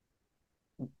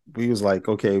 we was like,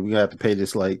 okay, we have to pay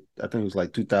this, like, I think it was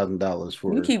like $2,000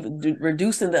 for. You keep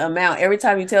reducing the amount every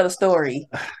time you tell the story.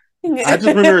 I just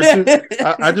remember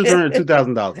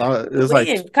 $2,000. It's like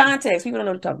in context, people don't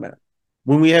know what you're talking about.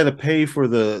 When we had to pay for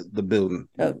the building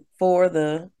for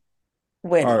the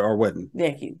wedding. Our wedding.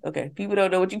 Thank you. Okay, people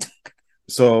don't know what you're talking about.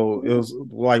 So it was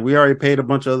like we already paid a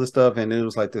bunch of other stuff, and it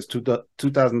was like this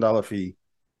 $2,000 fee.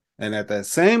 And at that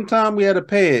same time we had to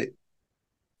pay it,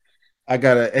 I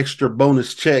got an extra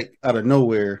bonus check out of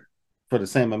nowhere for the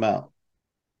same amount.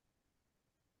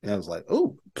 And I was like,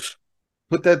 oh,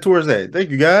 put that towards that. Thank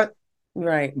you, God.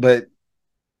 Right. But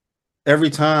every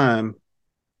time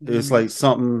it's like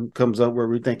something comes up where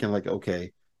we're thinking like,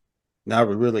 okay, now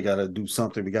we really got to do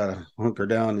something. We got to hunker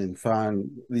down and find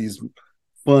these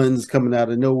funds coming out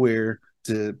of nowhere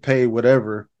to pay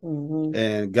whatever.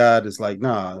 And God is like,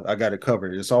 nah, I got it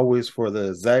covered. It's always for the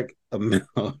exact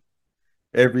amount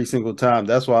every single time.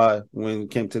 That's why when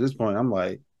it came to this point, I'm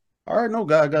like, all right, no,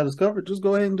 God got us covered. Just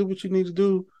go ahead and do what you need to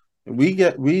do. And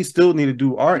we still need to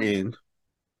do our end.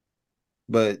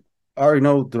 But I already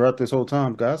know throughout this whole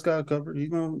time, God's got it covered. He's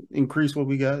gonna increase what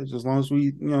we got as long as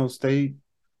we, stay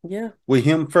with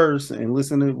him first and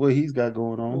listen to what he's got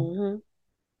going on.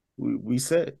 We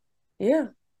set. Yeah.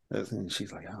 And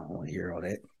she's like, I don't want to hear all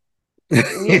that.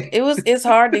 It's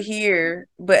hard to hear,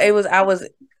 but it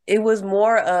was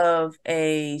more of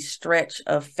a stretch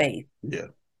of faith. Yeah.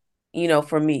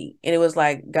 For me. And it was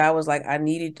like, God was like, I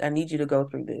need you to go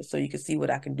through this so you can see what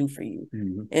I can do for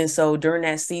you. And so during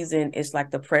that season, it's like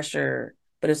the pressure,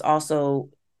 but it's also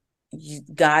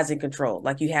God's in control.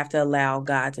 Like you have to allow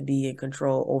God to be in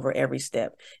control over every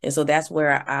step. And so that's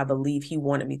where I believe he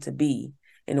wanted me to be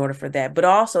in order for that, but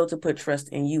also to put trust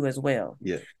in you as well.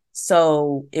 Yeah.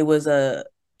 So it was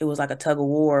like a tug of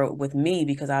war with me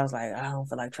because I was like, I don't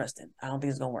feel like trusting. I don't think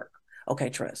it's going to work. Okay,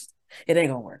 trust. It ain't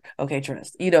going to work. Okay,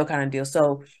 trust. Kind of deal.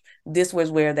 So this was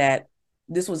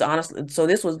this was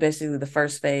basically the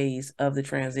first phase of the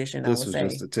transition. This was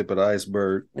just the tip of the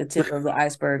iceberg. The tip of the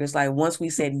iceberg. It's like once we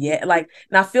said yeah, like,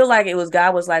 and I feel like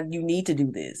God was like, you need to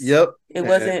do this. Yep.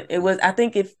 I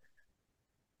think if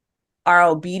our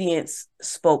obedience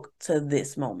spoke to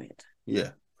this moment.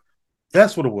 Yeah.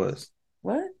 That's what it was.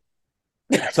 What?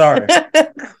 Sorry.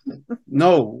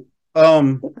 No.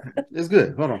 It's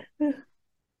good. Hold on.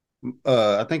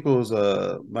 I think it was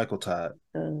Michael Todd.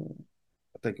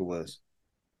 I think it was.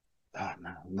 Oh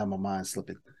no, now my mind's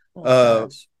slipping. Dang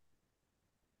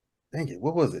it,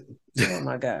 what was it? Oh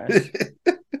my gosh.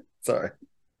 Sorry.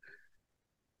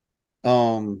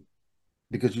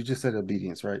 Because you just said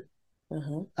obedience, right?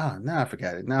 Oh, now I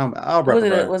forgot it. Now I'll wrap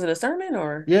it up. Was it a sermon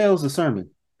or? Yeah, it was a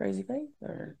sermon. Crazy Faith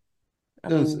or?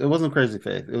 It wasn't Crazy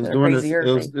Faith. It was during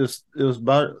this. It was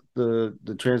about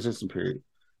the transition period.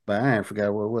 But I ain't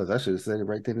forgot what it was. I should have said it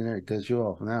right then and there to cut you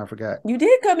off. Now I forgot. You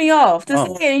did cut me off to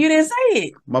say it, and you didn't say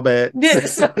it. My bad.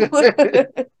 Yes. Now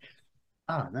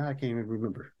I can't even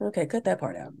remember. Okay, cut that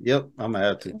part out. Yep, I'm gonna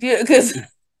have to. Yeah, because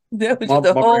that was just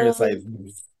the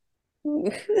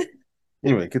whole.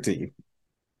 Anyway, continue.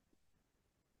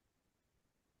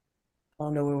 I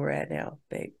don't know where we're at now,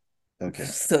 babe. Okay.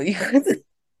 So you.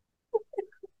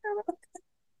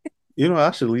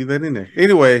 I should leave that in there.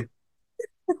 Anyway.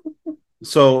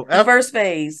 So the first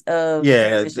phase of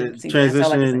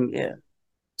transition,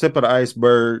 tip of the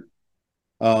iceberg.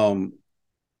 After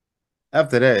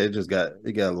that, it got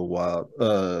a little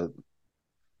wild.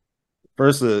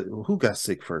 First, who got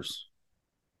sick first?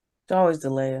 It's always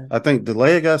Delia. I think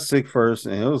Delia got sick first,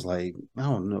 and it was like, I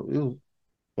don't know,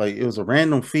 it was a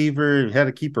random fever. Had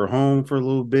to keep her home for a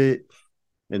little bit.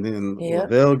 And then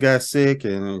Lavelle got sick,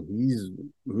 and he's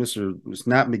Mr.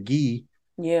 Snap McGee.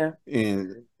 Yeah.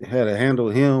 And had to handle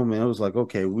him. And it was like,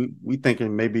 okay, we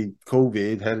thinking maybe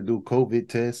COVID, had to do a COVID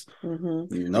test.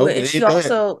 Mm-hmm. No, nope, she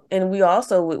also, and we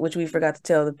also, which we forgot to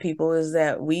tell the people, is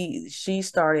that she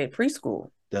started preschool.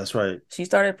 That's right. She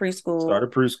started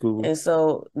preschool. And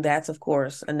so that's, of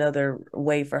course, another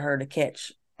way for her to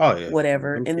catch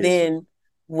whatever. And kids. Then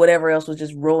whatever else was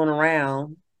just rolling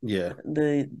around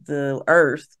the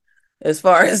earth as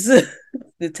far as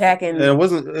attacking. And it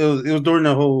was during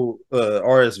the whole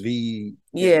RSV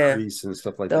increase and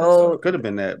stuff like that. So it could have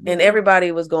been that. But. And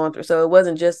everybody was going through. So it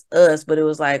wasn't just us, but it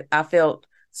was like I felt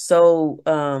so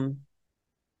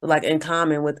like in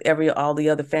common with all the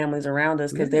other families around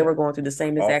us because they were going through the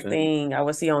same exact thing I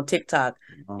would see on TikTok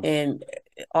and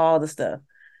all the stuff.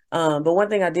 But one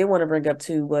thing I did want to bring up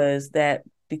too was that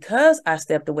because I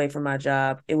stepped away from my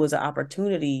job, it was an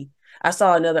opportunity. I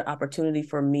saw another opportunity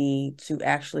for me to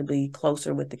actually be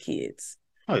closer with the kids.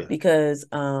 Oh, yeah. Because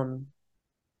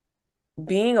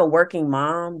being a working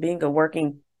mom, I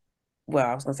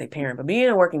was gonna say parent, but being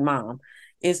a working mom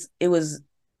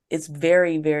it's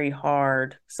very, very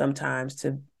hard sometimes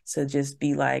to just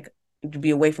be like to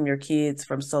be away from your kids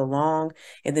from so long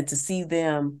and then to see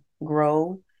them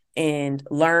grow and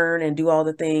learn and do all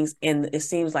the things, and it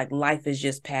seems like life is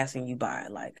just passing you by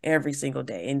like every single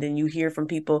day. And then you hear from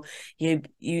people, you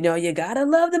gotta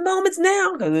love the moments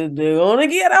now because they're gonna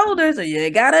get older, so you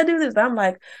gotta do this. I'm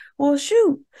like, well,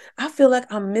 shoot, I feel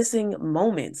like I'm missing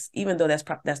moments, even though that's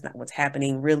not what's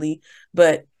happening really,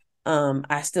 but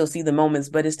I still see the moments,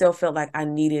 but it still felt like I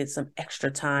needed some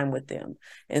extra time with them.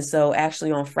 And so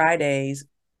actually on Fridays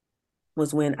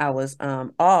was when I was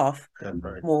off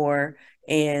more,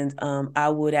 and I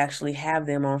would actually have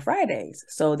them on Fridays.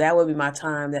 So that would be my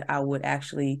time that I would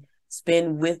actually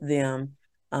spend with them,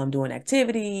 doing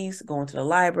activities, going to the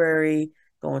library,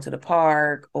 going to the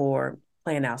park, or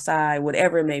playing outside,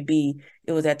 whatever it may be.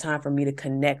 It was that time for me to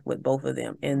connect with both of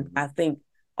them. And I think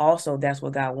also that's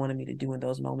what God wanted me to do in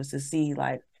those moments, to see,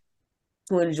 like,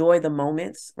 to enjoy the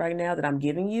moments right now that I'm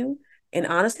giving you. And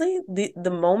honestly, the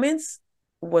moments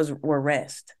were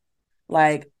rest.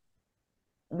 Like,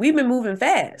 we've been moving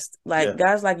fast. Like,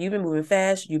 guys, like, you've been moving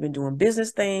fast. You've been doing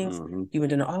business things. You've been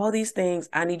doing all these things.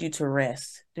 I need you to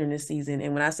rest during this season.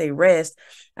 And when I say rest,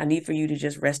 I need for you to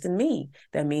just rest in me.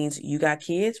 That means you got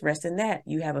kids, rest in that.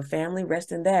 You have a family,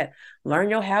 rest in that.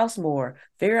 Learn your house more.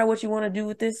 Figure out what you want to do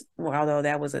with this. Well, although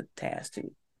that was a task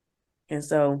too. And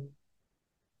so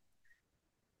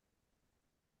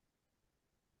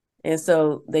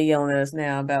they yelling at us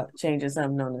now about changing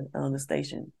something on the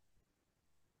station.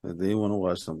 They want to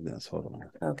watch something else. Hold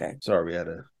on. Okay. Sorry, we had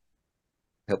to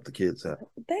help the kids out.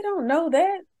 They don't know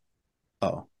that.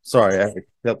 Oh, sorry, I had to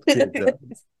help the kids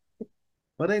out.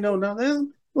 But they don't know.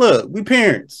 Look, we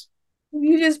parents.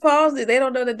 You just paused it. They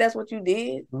don't know that that's what you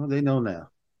did. Well, they know now.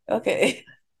 Okay.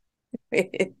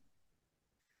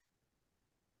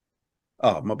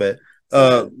 Oh, my bad.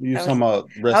 You were talking about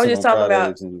resting. I was just talking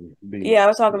about. I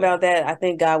was talking about that. I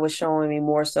think God was showing me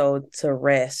more so to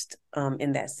rest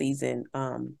in that season.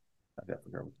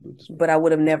 But I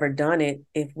would have never done it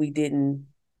if we didn't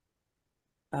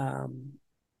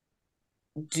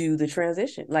do the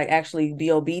transition, like actually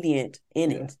be obedient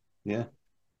in it. Yeah.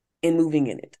 And moving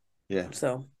in it. Yeah.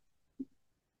 So.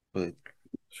 But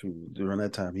during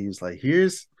that time, he was like,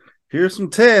 "Here's some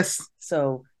tests."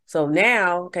 So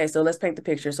now, okay, so let's paint the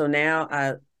picture. So now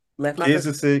I left my kids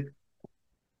are sick.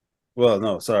 Well,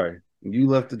 no, sorry. You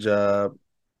left the job,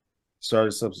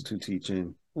 started substitute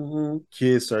teaching.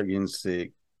 Kids started getting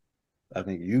sick. I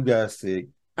think you got sick.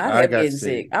 I got getting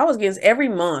sick. I was getting every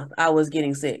month. I was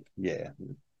getting sick. Yeah.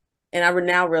 And I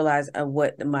now realize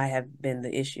what might have been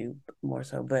the issue more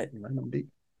so, but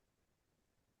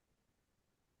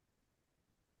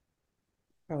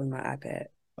probably my iPad,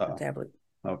 my tablet.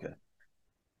 Okay.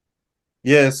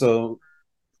 Yeah, so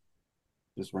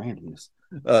just randomness.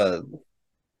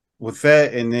 With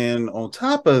that, and then on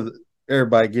top of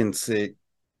everybody getting sick,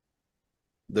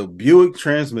 the Buick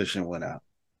transmission went out.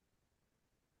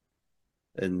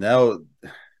 And now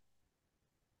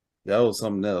that was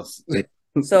something else.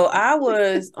 So I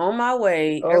was on my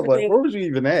way. I was like, where was you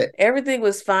even at? Everything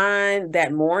was fine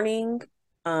that morning.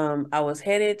 I was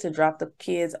headed to drop the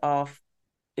kids off.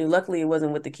 And luckily, it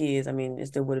wasn't with the kids. I mean, it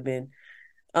still would have been.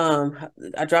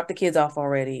 I dropped the kids off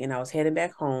already, and I was heading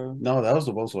back home. No, that was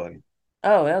a Volkswagen.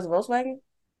 Oh, that was a Volkswagen?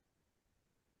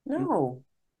 No.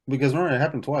 Because remember, it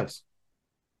happened twice.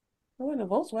 It wasn't a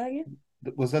Volkswagen.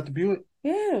 Was that the Buick?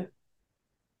 Yeah.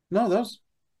 No, those.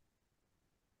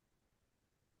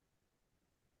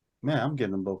 Man, I'm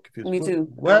getting them both confused. Me too.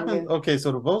 What happened? Okay,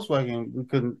 so the Volkswagen, we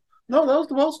couldn't. No, that was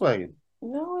the Volkswagen.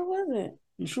 No, it wasn't.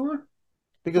 You sure?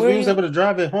 Because we was able to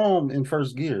drive it home in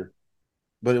first gear,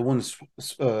 but it wouldn't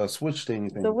switch to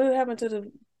anything. So what happened to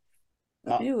the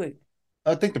Buick?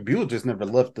 I think the Buick just never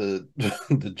left the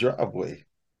the driveway.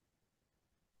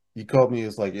 You called me.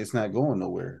 It's like it's not going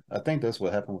nowhere. I think that's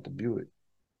what happened with the Buick.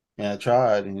 And I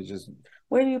tried, and it just.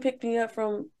 Where did you pick me up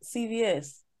from?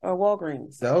 CVS or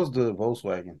Walgreens? That was the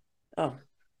Volkswagen. Oh,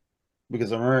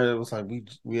 because I remember it was like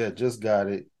we had just got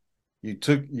it. You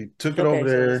took it over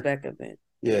there. So it's back up then.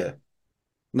 Yeah.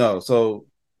 No, so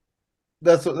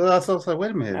that's what I was like.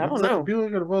 Wait a minute. I don't know.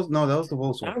 Buick or the Volkswagen? No, that was the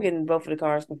Volkswagen. I'm getting both of the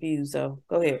cars confused. So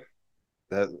go ahead.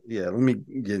 Let me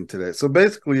get into that. So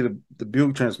basically, the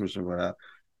Buick transmission went out.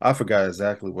 I forgot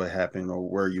exactly what happened or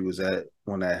where you was at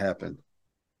when that happened.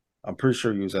 I'm pretty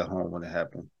sure you was at home when it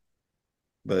happened,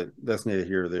 but that's neither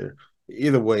here or there.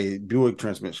 Either way, Buick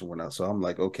transmission went out. So I'm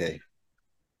like, okay,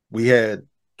 we had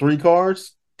 3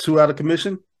 cars, 2 out of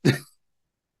commission.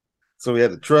 So we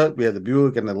had the truck, we had the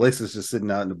Buick, and the Lexus just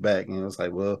sitting out in the back. And it was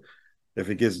like, well, if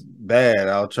it gets bad,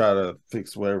 I'll try to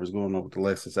fix whatever's going on with the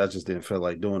Lexus. I just didn't feel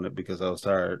like doing it because I was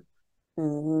tired.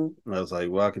 Mm-hmm. I was like,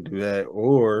 well, I can do that,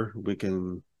 or we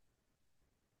can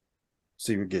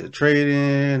see if we get a trade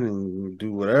in and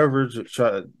do whatever.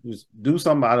 Just do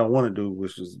something I don't want to do,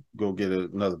 which is go get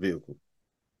another vehicle.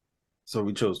 So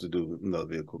we chose to do another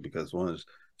vehicle because one is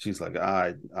she's like,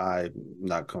 I'm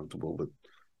not comfortable with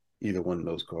either one of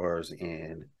those cars,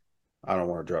 and I don't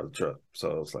want to drive the truck.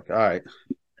 So it's like, all right.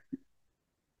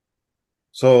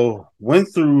 So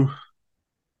went through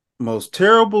most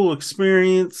terrible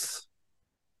experience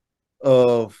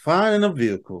of finding a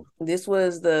vehicle. This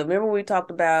was remember we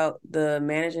talked about the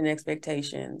managing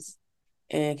expectations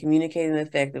and communicating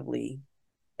effectively.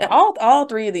 And all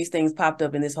 3 of these things popped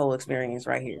up in this whole experience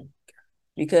right here.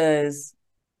 Because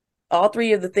all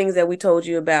 3 of the things that we told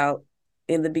you about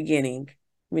in the beginning,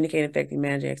 communicating effectively,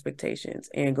 managing expectations,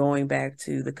 and going back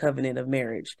to the covenant of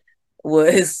marriage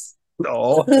was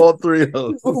all 3 of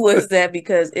those. Was that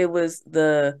because it was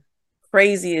the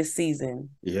craziest season.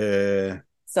 Yeah.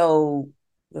 So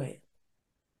go ahead.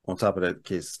 On top of that, the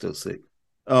kid's still sick.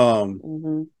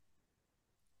 Mm-hmm.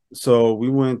 So we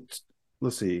went,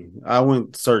 let's see, I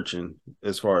went searching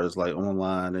as far as like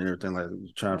online and everything, like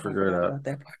trying to figure it out.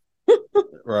 That part.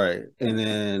 Right. And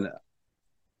then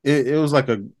it was like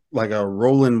a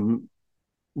rolling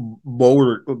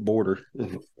boulder boulder,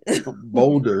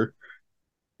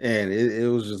 and it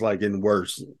was just like getting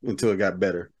worse until it got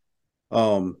better.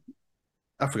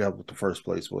 I forgot what the first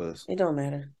place was. It don't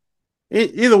matter.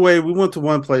 Either way, we went to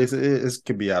one place. It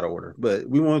could be out of order, but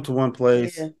we went to one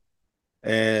place,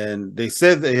 and they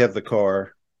said they have the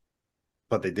car,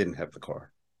 but they didn't have the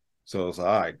car. So it's like,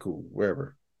 all right, cool,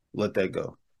 wherever, let that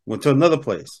go. Went to another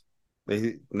place.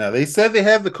 They said they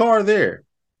have the car there.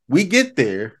 We get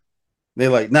there, they're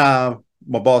like, nah,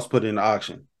 my boss put it in the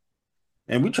auction,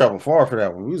 and we traveled far for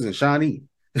that one. We was in Shawnee.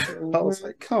 Mm-hmm. I was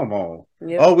like, come on.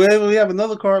 Yep. Oh, we have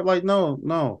another car. Like, no,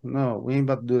 we ain't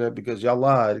about to do that because y'all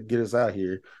lied to get us out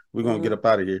here. We're gonna get up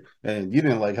out of here. And you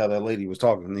didn't like how that lady was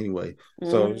talking anyway.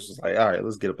 Mm-hmm. So it was just like, all right,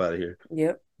 let's get up out of here.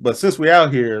 Yep. But since we're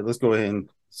out here, let's go ahead and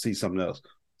see something else.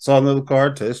 Saw another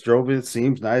car, test drove it,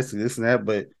 seems nice, this and that,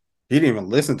 but he didn't even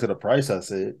listen to the price I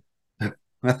said.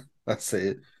 I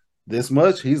said this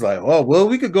much. He's like, oh, well,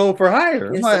 we could go for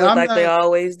higher. I'm they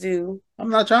always do. I'm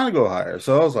not trying to go higher.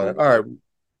 So I was like, all right,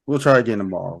 we'll try again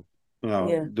tomorrow.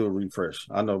 Do a refresh.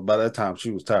 I know by that time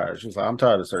she was tired. She was like, I'm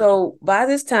tired of searching. So by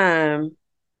this time,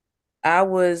 I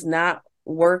was not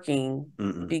working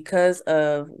because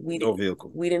of no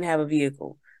vehicle. We didn't have a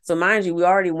vehicle. So mind you, we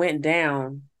already went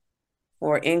down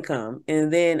for income,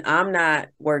 and then I'm not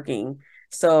working.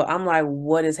 So I'm like,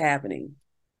 what is happening?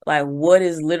 Like, what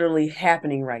is literally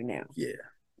happening right now? Yeah.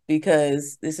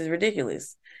 Because this is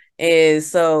ridiculous. And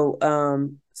so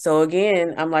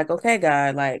again, I'm like, okay,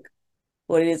 God, like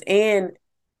what it is. And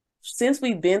since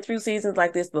we've been through seasons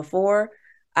like this before,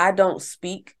 I don't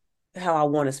speak how I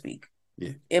want to speak.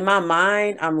 Yeah. In my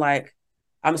mind, I'm like,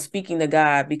 I'm speaking to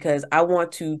God because I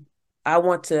want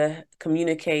to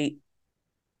communicate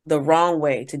the wrong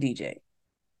way to DJ.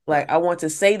 Like, I want to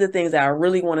say the things that I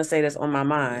really want to say that's on my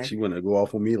mind. She want to go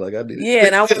off on me like I did. Yeah,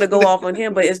 and I want to go off on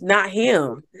him, but it's not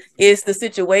him. It's the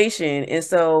situation. And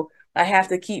so I have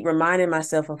to keep reminding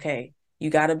myself, okay, you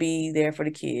got to be there for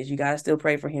the kids. You got to still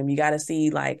pray for him. You got to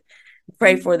see, like,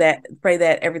 pray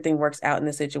that everything works out in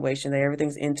the situation, that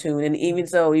everything's in tune. And even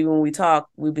when we talk,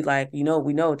 we'd be like, we know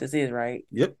what this is, right?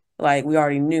 Yep. Like we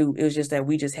already knew. It was just that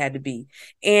we just had to be.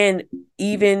 And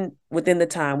even within the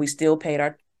time, we still paid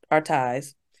our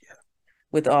tithes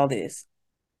with all this.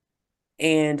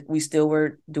 And we still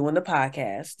were doing the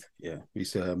podcast. Yeah, we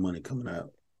still have money coming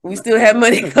out. We still have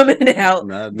money coming out.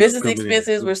 Business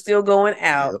expenses were still going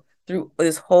out through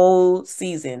this whole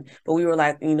season. But we were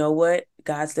like, you know what?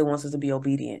 God still wants us to be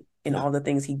obedient in all the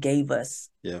things he gave us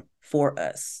for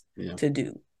us to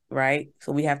do. Right?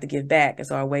 So we have to give back. And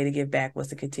so our way to give back was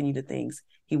to continue the things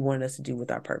he wanted us to do with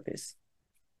our purpose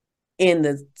in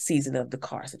the season of the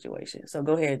car situation. So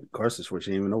go ahead. Car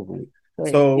situation ain't even over.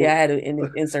 So I had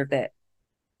to insert that.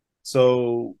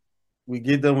 So we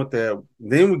get done with that.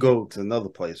 Then we go to another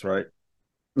place, right?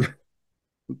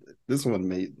 This one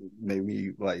made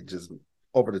me like just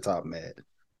over the top mad.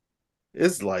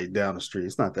 It's like down the street.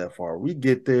 It's not that far. We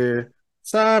get there,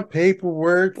 sign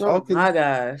paperwork. Oh my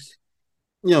gosh.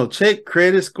 You know, check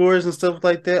credit scores and stuff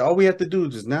like that. All we have to do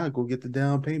is just now go get the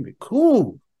down payment.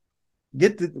 Cool.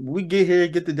 We get here,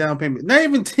 get the down payment. Not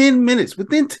even 10 minutes.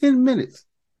 Within 10 minutes.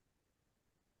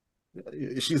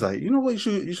 She's like, you know what?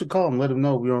 You should call him, let him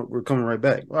know we're coming right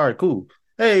back. All right, cool.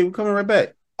 Hey, we're coming right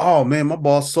back. Oh man, my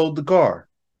boss sold the car.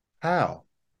 How?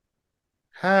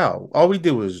 All we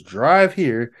did was drive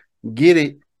here, get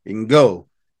it, and go.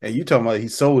 And you talking about he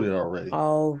sold it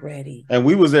already. And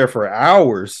we was there for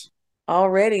hours.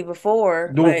 Already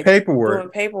before doing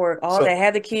paperwork. All so, they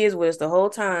had the kids with us the whole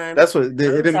time. That's what it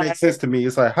didn't make sense to me.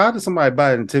 It's like, how did somebody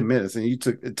buy it in 10 minutes and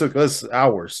it took us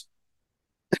hours?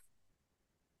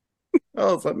 I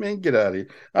was like, man, get out of here.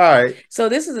 All right. So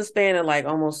this is a span of like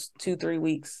almost 2-3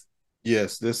 weeks.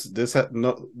 Yes,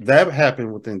 that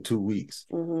happened within 2 weeks.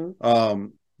 Mm-hmm.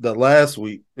 The last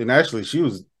week, and actually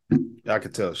I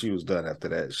could tell she was done after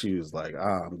that. She was like,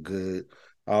 I'm good.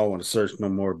 I don't want to search no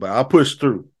more, but I pushed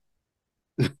through.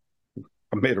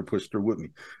 I made her push through with me.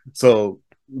 So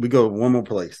we go to one more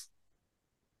place.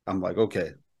 I'm like,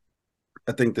 okay,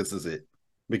 I think this is it.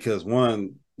 Because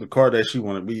one, the car that she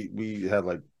wanted, we had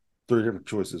like 3 different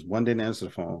choices. One didn't answer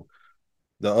the phone.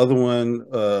 The other one,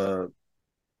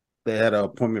 they had an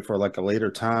appointment for like a later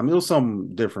time. It was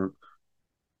something different.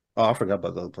 Oh, I forgot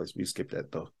about the other place. We skipped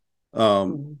that though.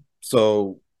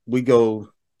 So we go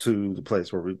to the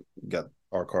place where we got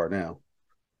our car now.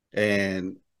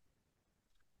 And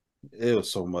it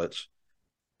was so much.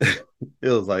 It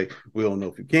was like, we don't know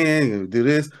if you can do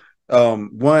this.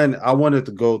 One, I wanted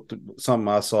to go through something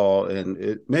I saw, and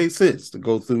it made sense to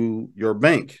go through your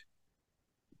bank,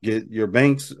 get your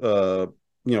bank's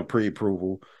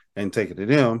pre-approval, and take it to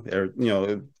them.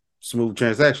 Or, smooth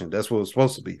transaction. That's what it's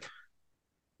supposed to be.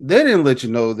 They didn't let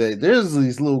you know that there's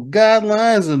these little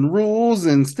guidelines and rules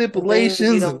and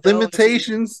stipulations and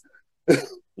limitations.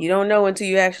 You don't know until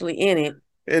you're actually in it.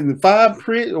 And the fine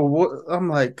print, or what? I'm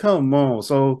like, come on.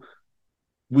 So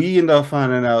we end up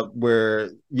finding out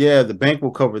where, the bank will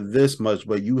cover this much,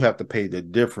 but you have to pay the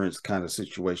difference kind of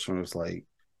situation. It's like,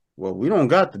 well, we don't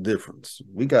got the difference.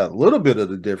 We got a little bit of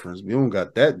the difference. We don't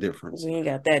got that difference. We ain't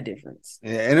got that difference.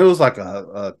 And it was like a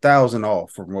 1,000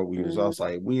 off from what we was. I was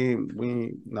like, we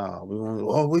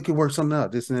want, we can work something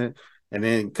out, this and that. And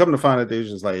then come to find out, they was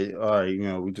just like, all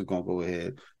right, we just gonna go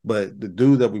ahead. But the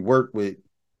dude that we worked with,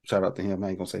 shout out to him. I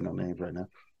ain't gonna say no names right now,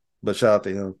 but shout out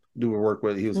to him. Dude we work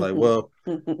with, he was like, well,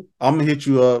 I'm gonna hit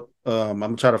you up. I'm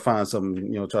gonna try to find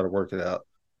something, try to work it out.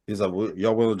 He's like, well,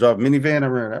 y'all want to drive a minivan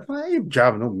around? I'm like, I ain't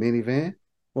driving no minivan.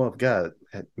 Well, if God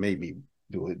had made me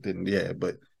do it, then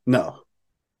but no.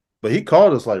 But he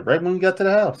called us like right when we got to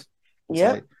the house.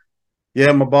 Yeah. Like,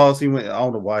 my boss, he went, I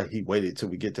don't know why he waited till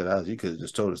we get to the house. He could have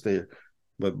just told us there.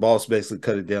 But boss basically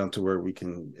cut it down to where we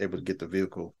can able to get the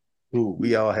vehicle. Ooh,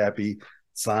 we all happy,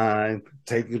 sign,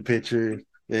 take the picture and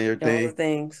everything. All the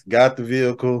things. Got the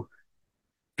vehicle.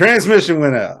 Transmission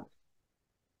went out.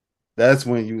 That's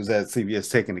when you was at CVS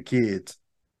taking the kids.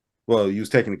 Well, you was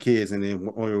taking the kids, and then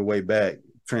on your way back,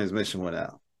 transmission went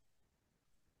out.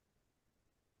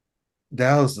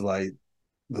 That was like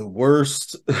the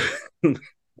worst.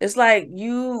 It's like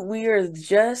we are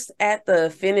just at the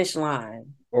finish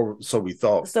line. Or so we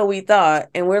thought.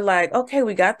 And we're like, okay,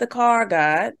 we got the car,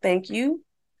 God. Thank you.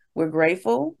 We're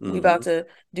grateful. We about to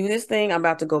do this thing. I'm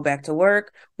about to go back to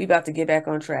work. We about to get back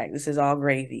on track. This is all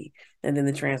gravy. And then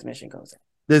the transmission goes out.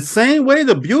 The same way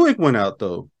the Buick went out,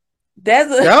 though. That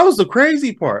was the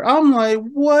crazy part. I'm like,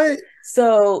 what?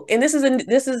 So, and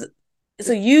it's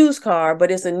a used car,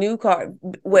 but it's a new car.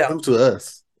 Well, come to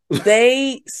us.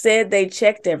 They said they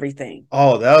checked everything.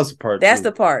 Oh, that was the part. That's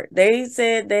the part. They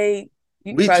said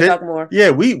you can probably talk more.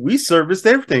 Yeah, we serviced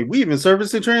everything. We even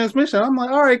serviced the transmission. I'm like,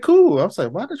 all right, cool. I was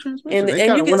like, why the transmission?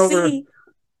 And you can see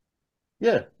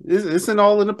Yeah, it's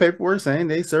all in the paperwork saying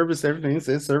they service everything. It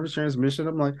says service transmission.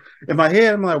 I'm like, in my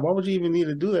head, I'm like, why would you even need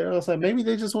to do that? I was like, maybe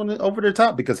they just went over the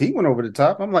top because he went over the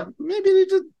top. I'm like, maybe they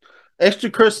just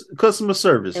extra customer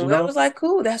service, And you we know? was like,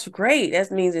 cool, that's great. That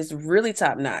means it's really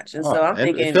top notch. And so I'm And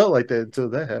it thinking felt like that until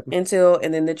that happened.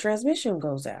 and then the transmission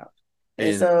goes out. And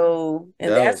And so,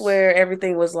 and that that's was where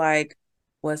everything was like,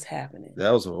 what's happening? that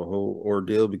was a whole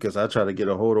ordeal because I tried to get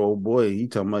a hold of old boy. He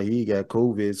told me he got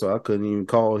COVID, so I couldn't even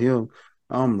call him.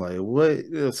 I'm like,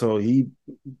 what? So he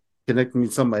connected me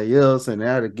to somebody else, and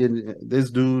I had to get this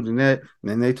dude and that. And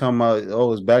then they talking about,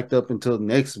 oh, it's backed up until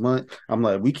next month. I'm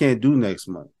like, we can't do next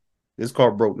month. This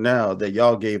car broke now that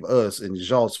y'all gave us, and it's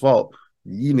y'all's fault.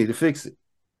 You need to fix it.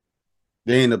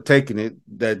 They end up taking it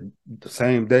that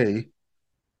same day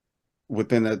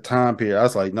within that time period. I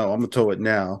was like, no, I'm gonna tow it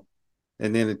now.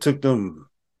 And then it took them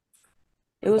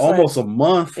It was like almost a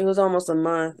month. it was almost a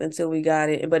month until we got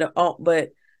it. But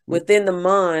within the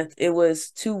month, it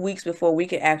was 2 weeks before we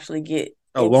could actually get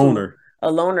A into loaner. a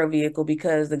loaner vehicle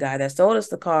because the guy that sold us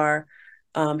the car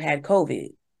had COVID.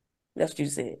 That's what you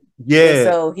said. And Yeah.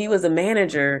 so he was a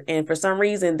manager, and for some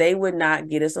reason they would not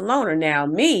get us a loaner. Now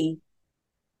me,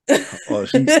 Oh,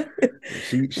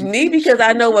 me because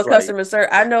I know she's what like, customer service,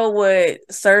 I know what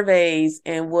surveys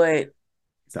and what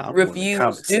I'm going to reviews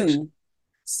comment section. do.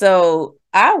 So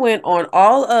I went on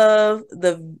all of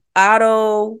the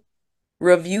auto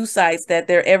review sites that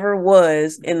there ever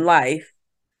was in life,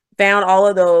 found all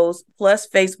of those, plus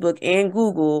Facebook and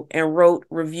Google, and wrote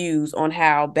reviews on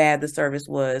how bad the service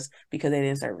was because they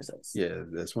didn't service us. Yeah,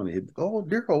 that's when they hit. Oh,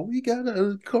 Daryl, we got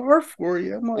a car for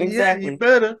you. I'm like, yeah, you Exactly.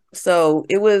 better. So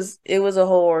it was a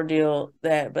whole ordeal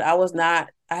but I was not.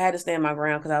 I had to stand my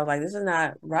ground because I was like, this is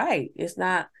not right. It's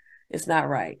not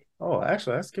right. Oh,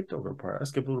 actually, I skipped over the part. I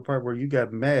skipped over the part where you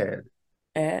got mad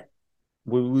At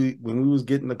when we was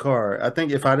getting the car. I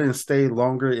think if I didn't stay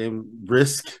longer and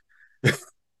risk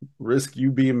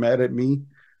you being mad at me,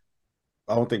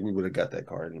 I don't think we would have got that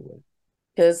car anyway.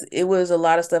 because it was a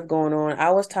lot of stuff going on.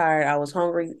 I was tired. I was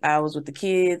hungry. I was with the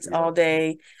kids all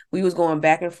day. We was going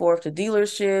back and forth to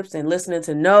dealerships and listening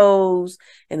to no's.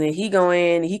 And then he go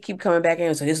in, he keep coming back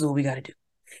in. So this is what we got to do.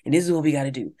 And this is what we got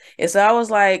to do. And so I was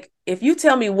like, if you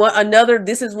tell me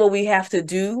this is what we have to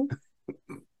do,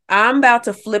 I'm about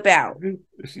to flip out.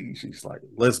 She's like,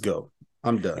 let's go.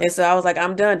 I'm done. And so I was like,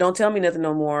 I'm done. Don't tell me nothing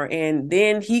no more. And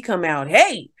then he come out,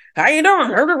 hey, how you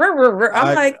doing?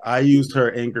 I'm like, I used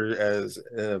her anger as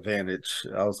an advantage.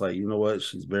 I was like, you know what?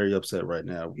 She's very upset right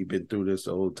now. We've been through this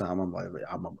the whole time. I'm like,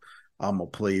 I'm gonna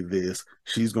play this.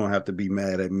 She's gonna have to be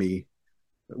mad at me.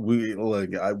 We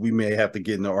may have to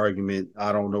get in an argument.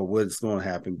 I don't know what's gonna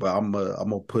happen, but I'm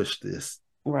gonna push this.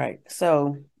 right.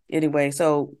 So anyway,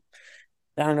 so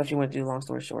I don't know if you want to do long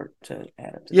story short to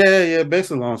add up to Yeah, yeah.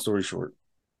 Basically, long story short,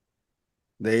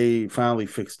 they finally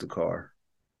fixed the car,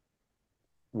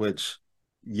 which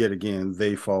yet again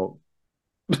they fault.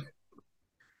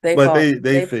 they But fought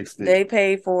they fixed it. they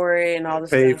paid for it and all the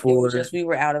Paid stuff. It for was it just we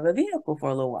were out of a vehicle for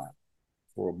a little while.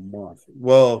 for a month.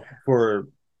 Well, for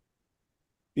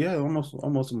yeah, almost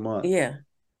a month. Yeah.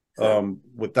 So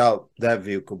Without that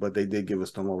vehicle, but they did give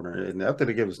us the loaner. And after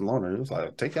they gave us the loaner, it was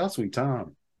like, take out sweet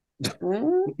time.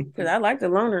 because I like the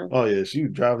loaner. Oh yeah, she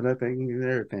was driving that thing and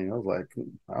everything. I was like,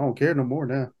 I don't care no more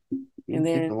now. You And can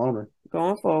keep the then loaner.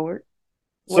 going forward,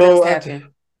 what else So happened?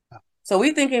 So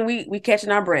we thinking we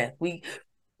catching our breath.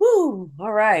 Woo,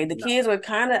 all right. The no, kids were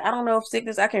kind of, I don't know if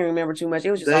sickness, I can't remember too much.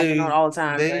 It was just off and on they all the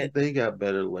time. But they got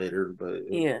better later, but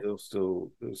yeah. it was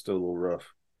still a little rough.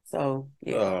 So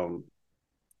yeah.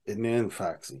 And then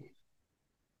Foxy,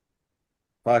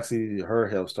 her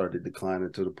health started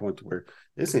declining to the point to where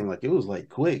it seemed like it was like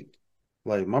quick.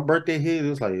 Like my birthday hit, it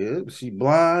was like she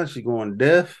blind, she going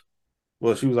deaf.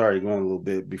 Well, she was already going a little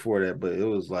bit before that, but it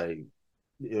was like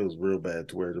it was real bad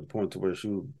to where the point to where she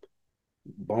was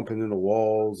bumping into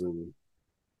walls and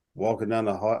walking down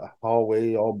the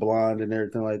hallway all blind and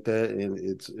everything like that. And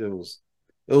it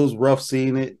was rough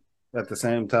seeing it. At the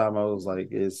same time, I was like,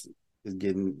 it's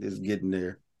getting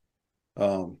there.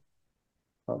 Hold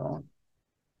on.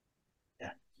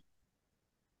 Yeah.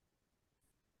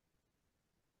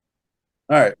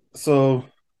 All right. So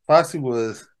Foxy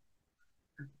was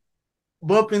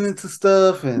bumping into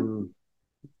stuff and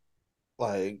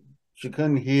like she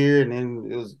couldn't hear, and then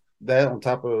it was that on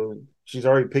top of she's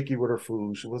already picky with her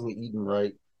food. She wasn't eating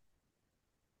right,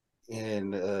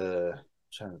 and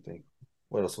trying to think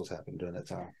what else was happening during that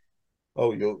time.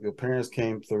 Oh, your parents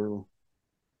came through,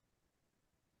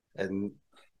 and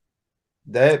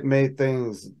that made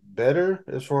things better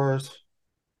as far as.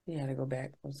 You had to go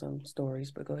back on some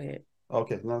stories, but go ahead.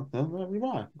 Okay, no,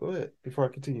 rewind. Go ahead before I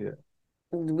continue that.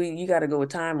 You got to go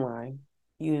with timeline.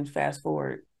 You didn't fast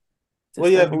forward to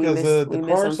Well, yeah, stuff, and because we the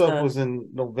miss car some stuff stuff. was in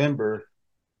November,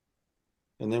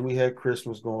 and then we had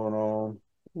Christmas going on.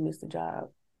 We missed the job.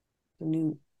 The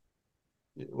new.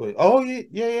 Wait, oh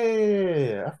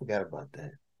yeah. I forgot about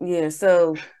that. Yeah.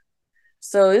 So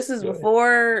this is Go ahead.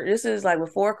 before. This is like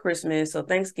before Christmas. So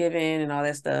Thanksgiving and all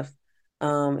that stuff.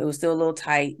 It was still a little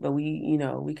tight, but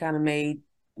we kind of made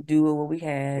do with what we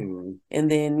had. Mm-hmm. And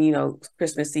then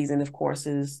Christmas season, of course,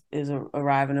 is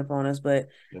arriving upon us. But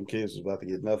them kids was about to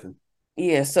get nothing.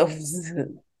 yeah, so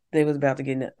they was about to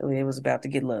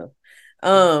get love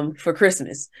for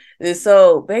Christmas. And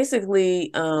so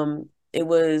basically it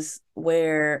was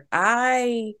where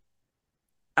I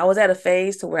was at a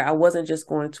phase to where I wasn't just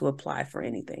going to apply for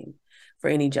anything, for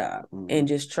any job, and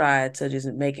just try to just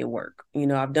make it work.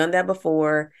 I've done that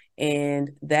before,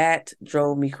 and that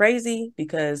drove me crazy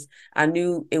because I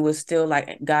knew it was still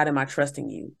like, God, am I trusting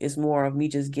you? It's more of me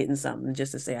just getting something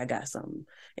just to say I got something,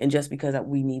 and just because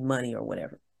we need money or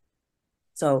whatever.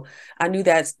 So I knew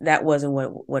that wasn't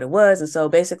what it was. And so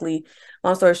basically,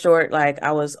 long story short, like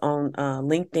I was on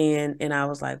LinkedIn, and I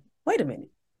was like, wait a minute.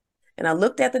 And I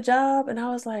looked at the job, and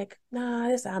I was like, nah,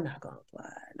 I'm not going to apply.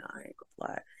 No, I ain't going to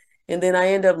apply. And then I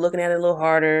ended up looking at it a little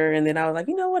harder. And then I was like,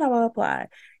 you know what? I'm going to apply.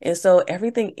 And so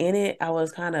everything in it, it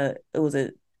was a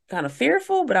kind of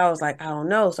fearful, but I was like, I don't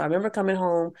know. So I remember coming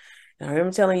home, and I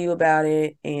remember telling you about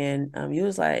it. And you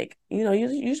was like,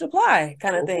 you should apply,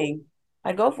 kind of thing.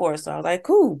 I go for it. So I was like,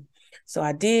 cool. So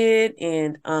I did.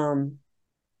 And,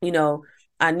 you know,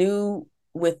 I knew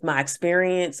with my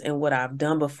experience and what I've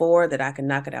done before that I can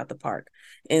knock it out the park.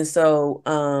 And so,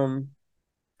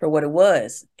 for what it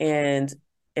was and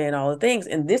all the things.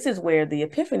 And this is where the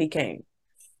epiphany came.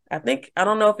 I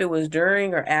don't know if it was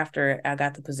during or after I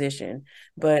got the position,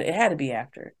 but it had to be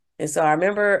after. And so I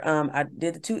remember I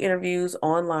did the 2 interviews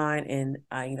online, and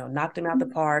I, knocked them out the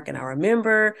park. And I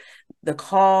remember the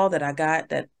call that I got,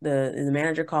 that the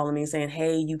manager calling me saying,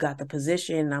 hey, you got the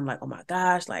position. And I'm like, oh my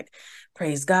gosh, like,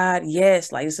 praise God.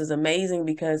 Yes. Like, this is amazing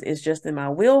because it's just in my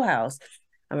wheelhouse.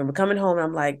 I remember coming home, and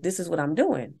I'm like, this is what I'm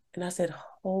doing. And I said,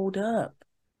 hold up.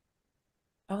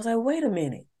 I was like, wait a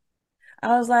minute.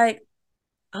 I was like,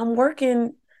 I'm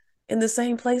working in the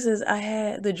same places I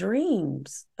had the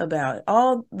dreams about.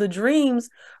 All the dreams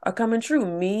are coming true.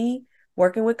 Me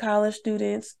working with college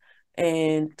students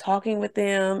and talking with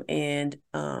them, and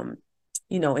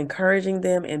encouraging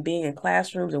them, and being in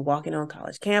classrooms and walking on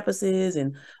college campuses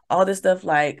and all this stuff.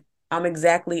 Like,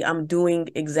 I'm doing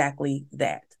exactly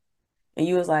that. And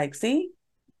you was like, see?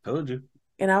 Told you.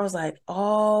 And I was like,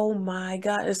 oh my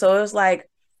God. And so it was like,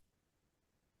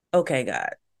 okay,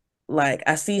 God, like,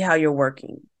 I see how you're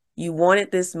working. You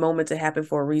wanted this moment to happen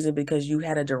for a reason, because you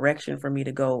had a direction for me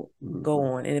to go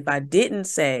on. And if I didn't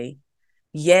say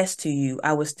yes to you,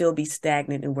 I would still be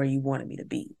stagnant in where you wanted me to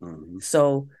be.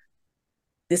 So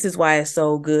this is why it's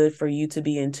so good for you to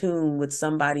be in tune with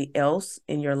somebody else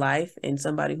in your life, and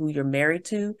somebody who you're married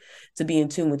to be in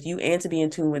tune with you, and to be in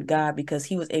tune with God, because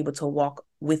he was able to walk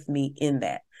with me in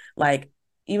that. Like,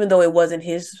 even though it wasn't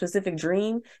his specific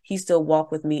dream, he still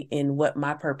walked with me in what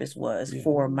my purpose was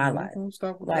for my life.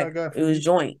 Like, it was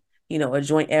joint, a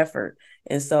joint effort.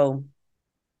 And so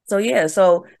yeah,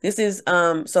 so this is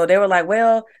so they were like,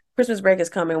 well, Christmas break is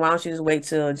coming. Why don't you just wait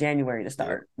till January to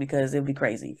start? Because it'd be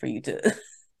crazy for you to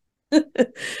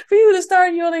for you to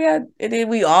start. You only got, and then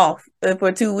we off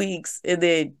for 2 weeks, and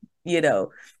then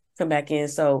come back in.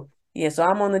 So yeah, so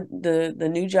I'm on the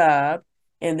new job,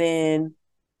 and then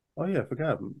oh yeah, I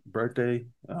forgot birthday.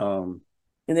 And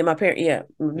then my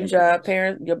new job,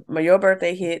 parents, your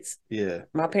birthday hits. Yeah.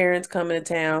 My parents coming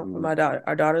to town for my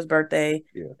our daughter's birthday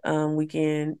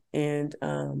weekend, and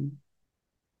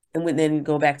then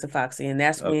go back to Foxy, and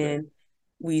that's when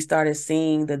we started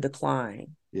seeing the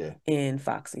decline. In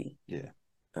Foxy.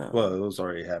 Well, it was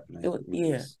already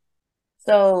happening.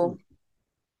 So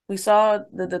we saw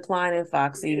the decline in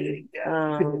Foxy,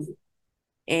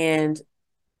 and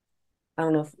I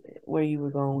don't know where you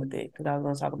were going with it, because I was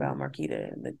going to talk about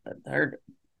Marquita and her.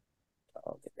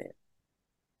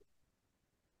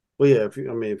 Well, yeah. If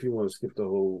you want to skip the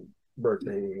whole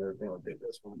birthday and everything, I think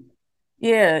that's fine.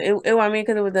 Yeah,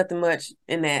 because it was nothing much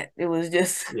in that. It was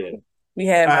just I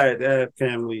had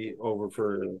family over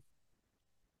for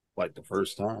like the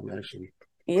first time, actually.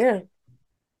 Yeah.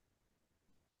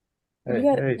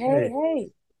 Hey.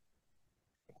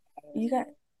 You got.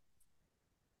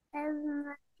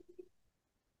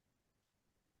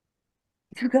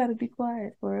 You gotta be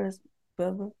quiet for us,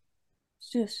 Bubba.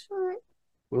 Just.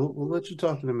 We'll let you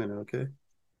talk in a minute, okay?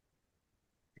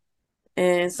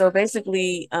 And so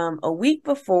basically, a week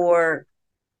before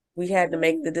we had to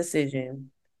make the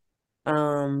decision.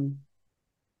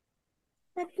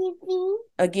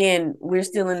 Again, we're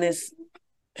still in this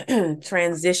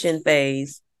transition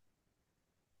phase.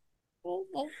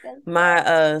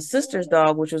 My sister's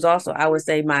dog, which was also, I would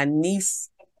say, my niece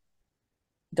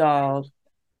dog.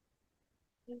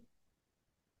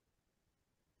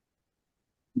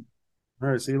 All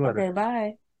right, see you later. Okay,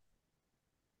 bye.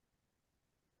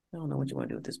 I don't know what you want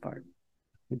to do with this part.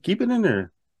 Keep it in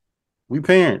there. We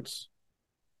parents.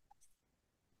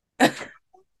 All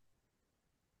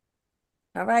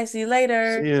right, see you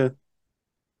later. See ya.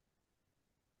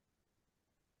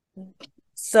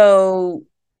 So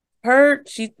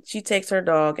she takes her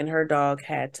dog, and her dog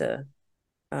had to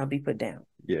be put down.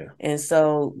 Yeah. And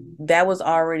so that was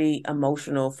already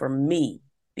emotional for me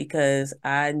because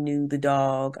I knew the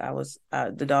dog.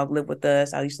 The dog lived with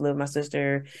us. I used to live with my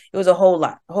sister. It was a whole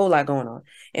lot going on.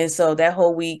 And so that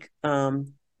whole week,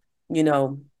 you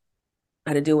know, I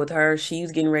had to deal with her. She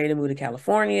was getting ready to move to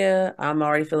California. I'm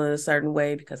already feeling a certain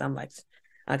way because I'm like,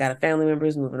 I got a family member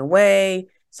who's moving away.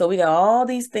 So we got all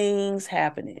these things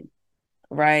happening,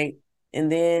 right?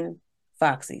 And then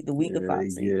Foxy, the week of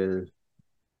Foxy. Yeah.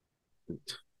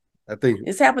 I think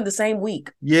it's happened the same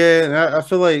week. Yeah, I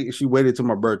feel like she waited till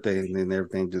my birthday and then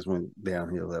everything just went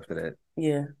downhill after that.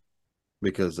 Yeah.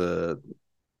 Because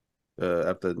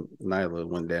after Nyla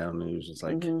went down, it was just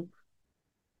like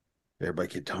everybody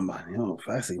kept talking about,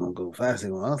 Foxy gonna go, Foxy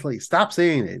gonna. I was like, stop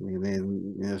saying it. And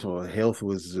then so her health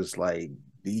was just like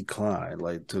declined,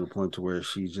 like to the point to where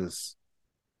she just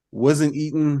wasn't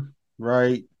eating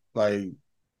right. Like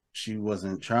she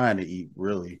wasn't trying to eat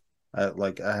really. I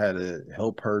had to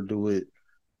help her do it.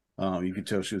 You could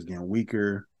tell she was getting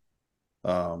weaker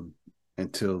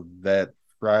until that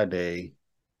Friday.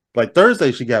 Like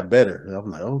Thursday, she got better. I'm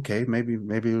like, okay, maybe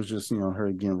it was just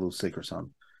her getting a little sick or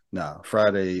something. Nah,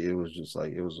 Friday it was just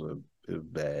like it was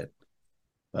bad.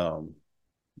 You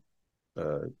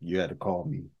had to call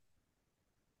me,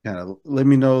 kind of let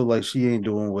me know like she ain't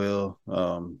doing well.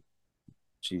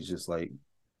 She's just like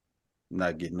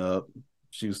not getting up.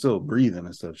 She was still breathing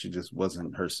and stuff. She just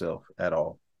wasn't herself at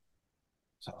all.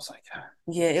 So I was like, God.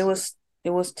 Yeah, it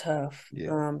was tough.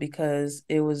 Yeah. Because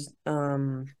it was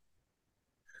one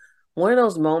of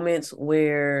those moments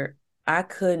where I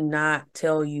could not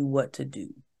tell you what to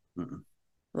do. Mm-mm.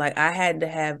 Like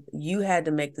you had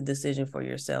to make the decision for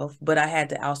yourself, but I had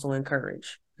to also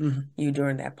encourage you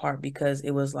during that part because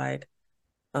it was like,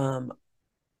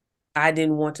 I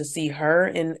didn't want to see her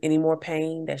in any more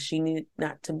pain that she needed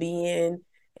not to be in.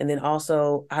 And then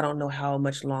also, I don't know how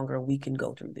much longer we can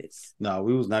go through this. No,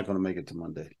 we was not going to make it to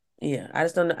Monday. Yeah, I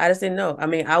just didn't know. I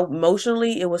mean,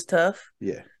 emotionally, it was tough.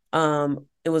 Yeah.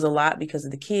 It was a lot because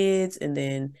of the kids, and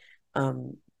then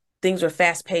things were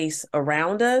fast paced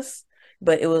around us.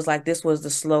 But it was like this was the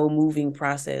slow moving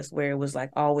process where it was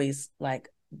like always like,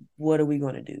 what are we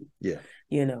going to do? Yeah.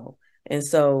 And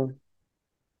so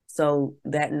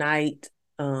that night,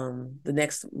 the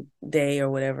next day or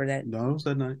whatever No, it was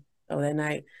that night. Oh, that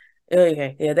night.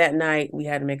 Okay. Yeah, that night we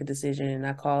had to make a decision, and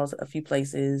I called a few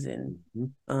places and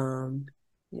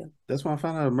yeah. That's when I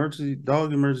found out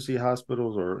dog emergency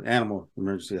hospitals or animal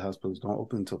emergency hospitals don't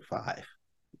open until 5.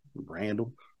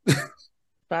 Random.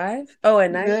 5? Oh,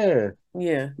 at night? Yeah.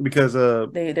 Yeah. Because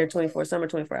they're 24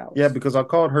 hours. Yeah, because I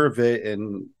called her vet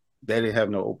and they didn't have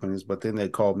no openings, but then they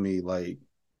called me like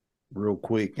real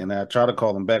quick, and I tried to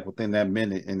call them back within that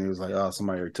minute, and it was like, oh,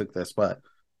 somebody already took that spot.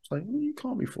 It's like, what you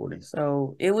call me for this?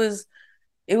 So it was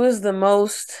the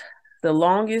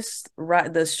longest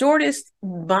ride, the shortest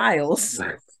miles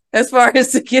as far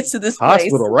as to get to this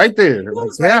hospital place. Right there. It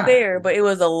was right there, but it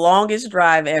was the longest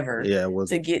drive ever. Yeah, it was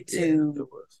to get to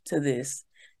this.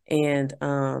 And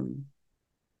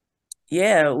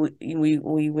yeah,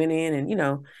 we went in,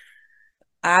 and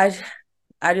I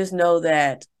just know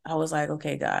that I was like,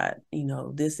 okay, God,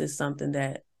 this is something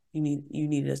that you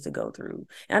needed us to go through.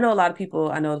 And I know a lot of people,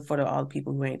 for all the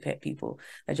people who ain't pet people,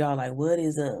 that y'all like, what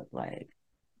is up? Like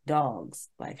dogs.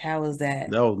 Like, how is that?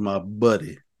 That was my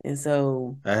buddy. And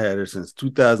so I had her since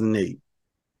 2008.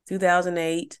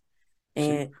 2008.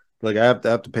 And I have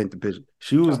to paint the picture.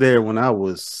 She was there when I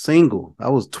was single. I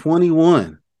was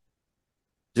 21.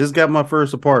 Just got my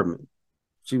first apartment.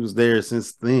 She was there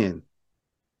since then.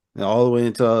 And all the way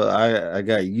until I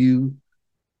got you.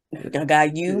 I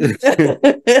got you.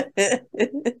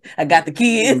 I got the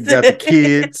kids. Got the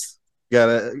kids.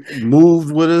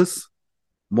 Moved with us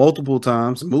multiple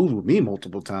times. Moved with me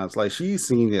multiple times. Like she's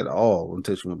seen it all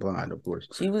until she went blind, of course.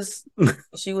 She was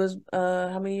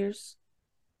how many years?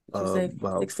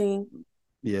 16?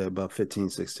 Yeah, about 15,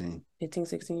 16. 15,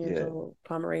 16 years old.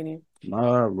 Pomeranian.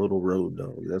 My little road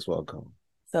dog. That's what I call him.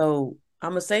 So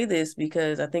I'm gonna say this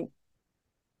because I think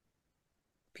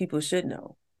people should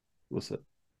know. What's up?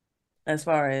 As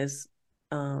far as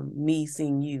me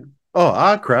seeing you. Oh,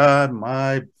 I cried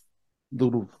my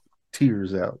little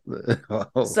tears out.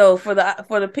 So for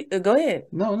the go ahead.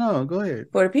 No, go ahead.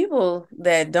 For the people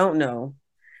that don't know,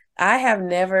 I have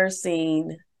never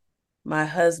seen my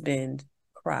husband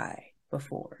cry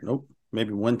before. Nope.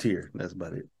 Maybe one tear. That's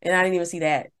about it. And I didn't even see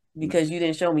that because you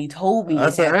didn't show me. You told me. I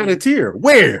said I had a tear.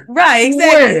 Where? Right,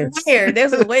 exactly. Where?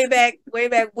 This was way back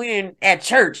when at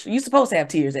church. You supposed to have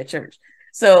tears at church.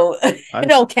 So it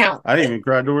don't count. I didn't even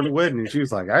cry during the wedding. And she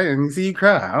was like, I didn't see you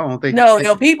cry. I don't think. No,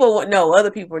 other people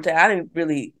were I didn't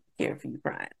really care for you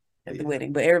crying at the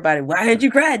wedding. But everybody, why did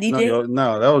you cry, DJ?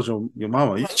 No, that was your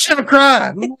mama. You should have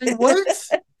cried. Like, what?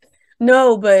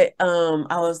 No, but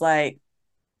I was like,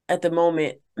 at the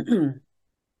moment,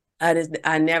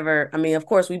 I mean, of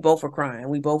course, we both were crying.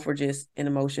 We both were just in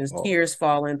emotions, tears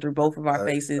falling through both of our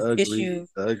faces, tissues,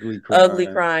 ugly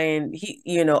crying,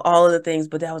 all of the things.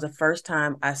 But that was the first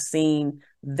time I seen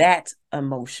that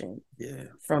emotion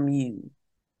from you.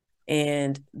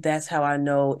 And that's how I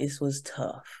know this was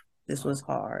tough. This was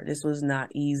hard. This was not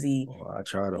easy. I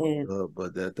tried to hold up,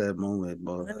 but at that moment,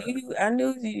 I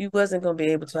knew you wasn't gonna be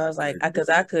able to. I was like, because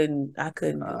I couldn't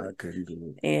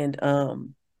do it.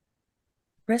 And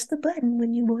press the button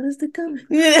when you want us to come.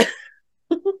 Yeah.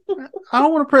 I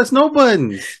don't want to press no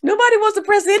buttons. Nobody wants to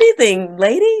press anything,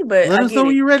 lady. But let us know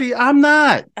when you're ready. I'm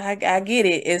not. I get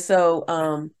it. And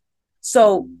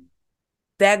so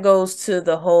that goes to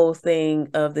the whole thing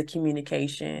of the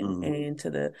communication and to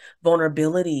the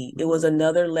vulnerability. It was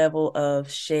another level of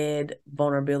shed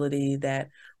vulnerability that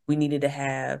we needed to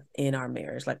have in our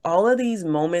marriage. Like all of these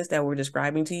moments that we're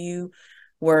describing to you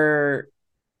were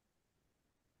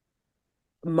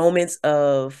moments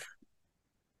of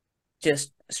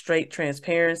just straight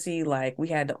transparency. Like we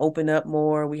had to open up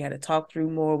more. We had to talk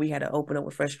through more. We had to open up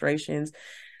with frustrations.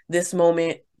 This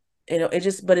moment,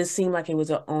 but it seemed like it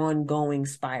was an ongoing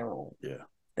spiral. Yeah.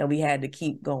 That we had to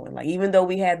keep going. Like even though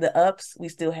we had the ups, we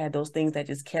still had those things that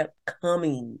just kept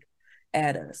coming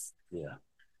at us. Yeah.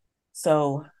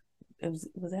 So was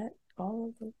that all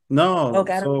of them? No. Oh,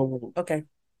 got it. Okay.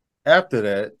 After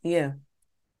that, yeah,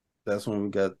 that's when we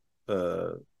got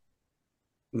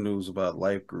news about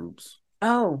life groups.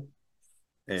 Oh.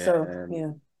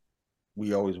 And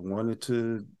we always wanted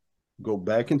to go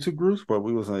back into groups, but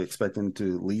we wasn't expecting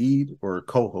to lead or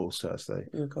co-host, I say.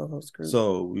 Co-host group.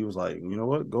 So we was like, you know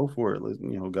what, go for it.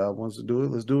 God wants to do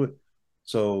it, let's do it.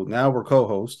 So now we're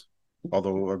co-host,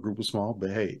 although our group is small,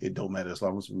 but hey, it don't matter as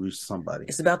long as we reach somebody.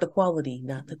 It's about the quality,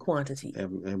 not the quantity.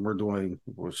 And we're doing,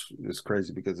 which is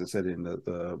crazy because it said it in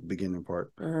the beginning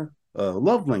part,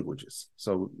 love languages.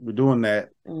 So we're doing that.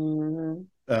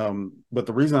 But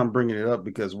the reason I'm bringing it up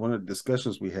because one of the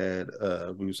discussions we had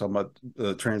when you were talking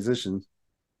about transitions,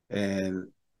 and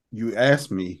you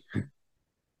asked me,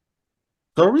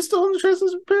 so are we still in the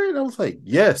transition period? I was like,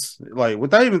 yes, like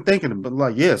without even thinking, but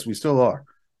like, yes, we still are.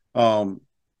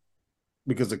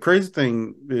 Because the crazy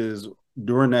thing is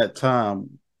during that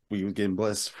time we were getting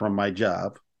blessed from my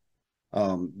job.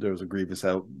 There was a grievance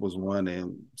that was won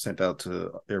and sent out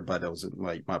to everybody that was in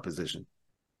like my position.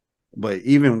 But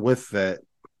even with that,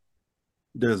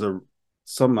 there's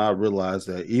something I realized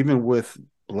that even with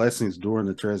blessings during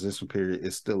the transition period,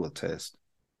 it's still a test.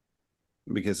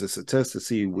 Because it's a test to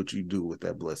see what you do with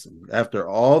that blessing. After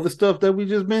all the stuff that we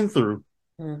just been through,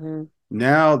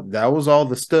 now that was all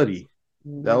the study.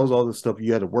 That was all the stuff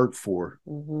you had to work for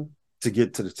to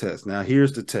get to the test. Now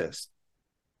here's the test.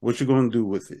 What you going to do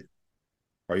with it?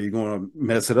 Are you going to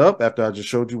mess it up after I just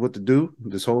showed you what to do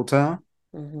this whole time?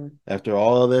 After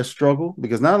all of that struggle?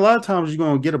 Because not a lot of times you're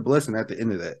going to get a blessing at the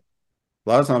end of that. A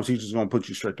lot of times he's just going to put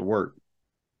you straight to work.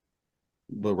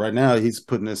 But right now he's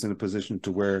putting us in a position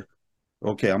to where,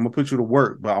 okay, I'm going to put you to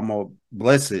work, but I'm going to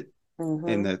bless it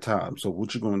in that time. So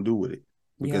what you going to do with it?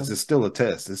 Because it's still a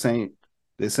test. It ain't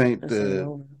it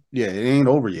ain't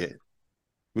over yet.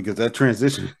 Because that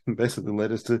transition basically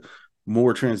led us to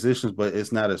more transitions, but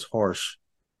it's not as harsh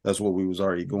as what we was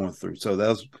already going through. So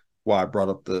that's why I brought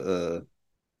up the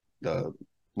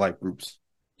life groups.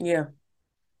 Yeah.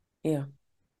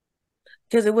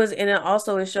 Because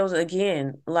it shows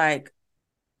again, like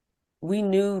we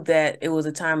knew that it was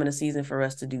a time and a season for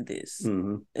us to do this.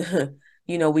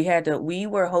 We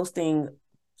were hosting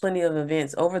plenty of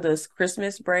events over this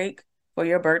Christmas break for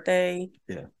your birthday.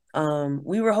 Yeah.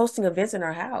 We were hosting events in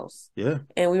our house. Yeah.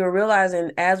 And we were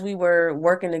realizing as we were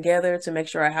working together to make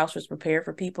sure our house was prepared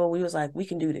for people, we was like, we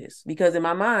can do this. Because in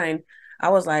my mind, I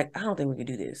was like, I don't think we could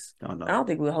do this. Oh, no. I don't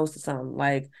think we'll host something.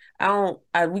 Like,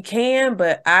 we can,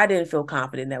 but I didn't feel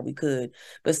confident that we could.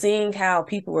 But seeing how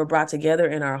people were brought together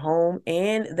in our home,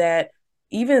 and that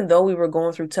even though we were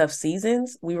going through tough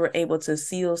seasons, we were able to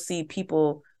still see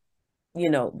people,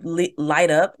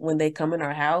 light up when they come in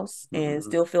our house and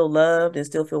still feel loved and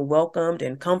still feel welcomed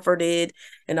and comforted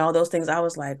and all those things. I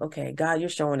was like, okay, God, you're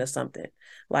showing us something.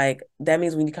 Like, that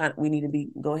means we need to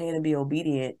go ahead and be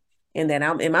obedient. And then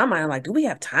I'm in my mind, I'm like, do we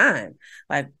have time,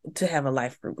 like, to have a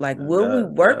life group? Like, will we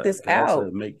work this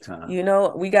out? Make time.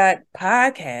 We got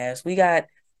podcasts, we got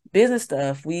business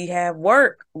stuff, we have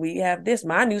work, we have this,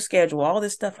 my new schedule, all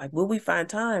this stuff. Like, will we find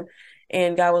time?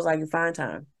 And God was like, you find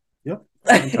time. Yep.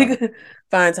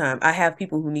 Find time. I have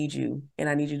people who need you, and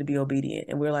I need you to be obedient.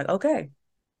 And we're like, okay.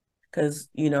 Because,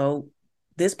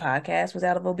 this podcast was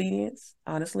out of obedience,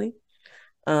 honestly.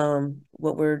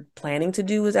 What we're planning to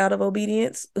do is out of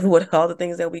obedience. What all the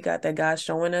things that we got that God's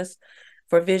showing us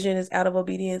for vision is out of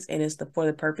obedience, and it's for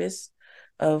the purpose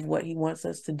of what he wants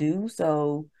us to do.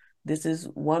 So this is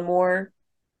one more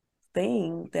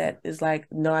thing that is like,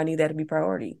 no, I need that to be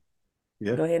priority.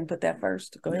 Yeah. Go ahead and put that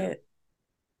first. Go ahead.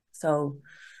 So,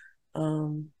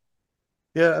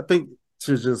 yeah, I think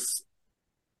to just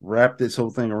wrap this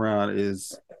whole thing around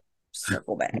is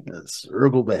circle back.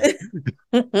 Circle back.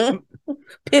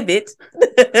 Pivot.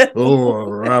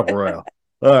 Wrap around.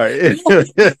 All right.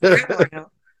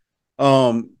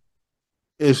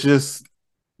 It's just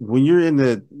when you're in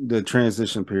the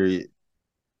transition period,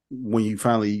 when you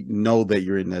finally know that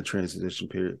you're in that transition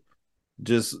period,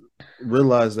 just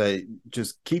realize that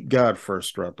just keep God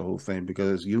first throughout the whole thing,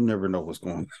 because you never know what's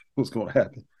going to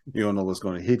happen. You don't know what's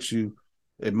going to hit you.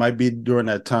 It might be during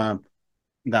that time.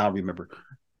 Now remember,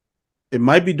 it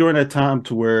might be during that time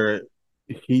to where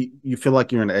you feel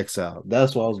like you're in exile.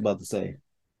 That's what I was about to say.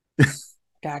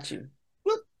 Got you.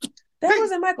 That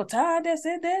wasn't Michael Todd that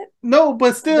said that? No,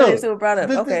 but still. Still brought up.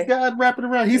 Okay. God wrapping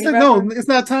around. He said, no, it's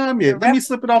not time yet. Let me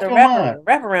slip it off your mind.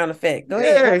 Wrap around effect. Go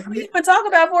ahead. What are you even talking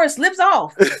about before it slips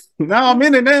off? Now I'm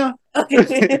in it now.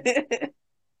 Okay.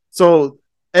 So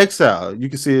exile, you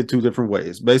can see it two different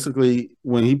ways. Basically,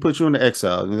 when he put you in the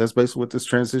exile, and that's basically what this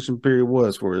transition period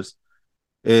was for us,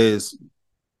 is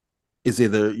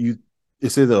either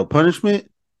a punishment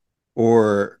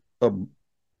or a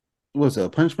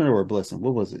punishment or a blessing.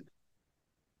 What was it?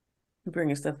 You're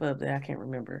bringing stuff up that I can't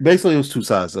remember. Basically, it was two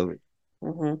sides of it.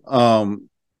 Mm-hmm.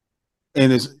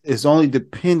 And it's only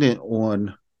dependent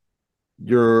on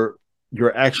your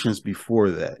actions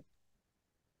before that.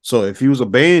 So if you was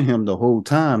obeying him the whole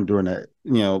time during that,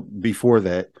 before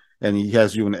that, and he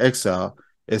has you in exile,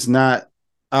 it's not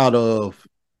out of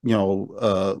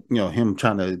him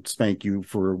trying to spank you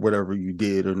for whatever you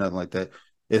did or nothing like that.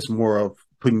 It's more of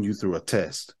putting you through a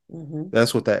test. Mm-hmm.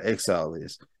 That's what that exile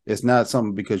is. It's not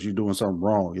something because you're doing something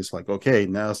wrong. It's like, okay,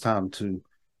 now it's time to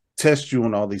test you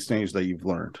on all these things that you've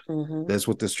learned. Mm-hmm. That's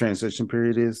what this transition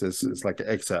period is. It's like an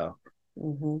exile.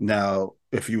 Mm-hmm. Now,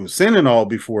 if you were sinning all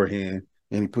beforehand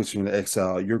and he puts you in the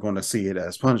exile, you're going to see it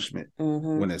as punishment.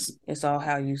 Mm-hmm. When it's all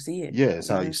how you see it. Yeah, it's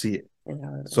how you see it.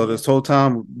 So this whole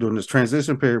time during this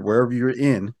transition period, wherever you're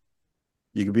in,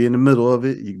 you could be in the middle of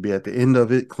it, you could be at the end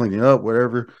of it, cleaning up,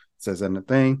 whatever it says in the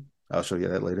thing. I'll show you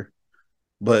that later.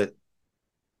 But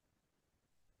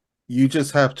you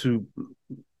just have to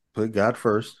put God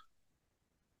first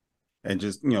and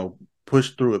just,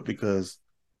 push through it, because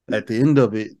at the end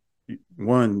of it,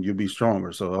 one, you'll be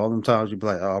stronger. So all them times you'll be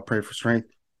like, oh, I'll pray for strength.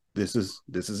 This is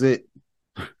it.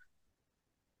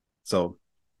 So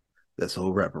that's the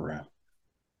whole wraparound.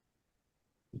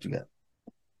 What you got?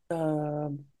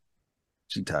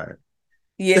 She tired.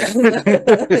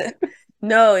 Yeah.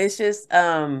 No, it's just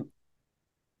and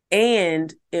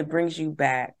it brings you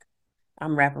back.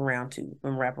 I'm wrap around too.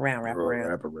 Wrap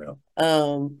around.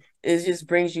 It just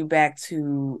brings you back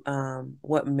to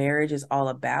what marriage is all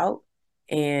about.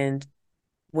 And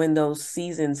when those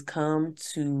seasons come,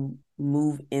 to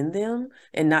move in them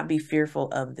and not be fearful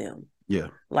of them. Yeah.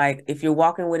 Like, if you're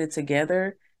walking with it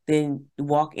together, then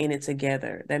walk in it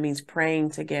together. That means praying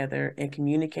together and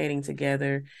communicating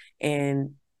together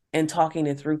and talking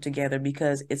it through together,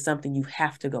 because it's something you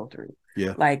have to go through.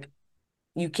 Yeah. Like,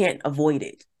 you can't avoid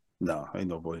it. No, ain't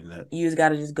no avoiding that. You just got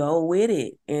to just go with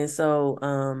it. And so,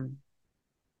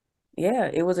 yeah,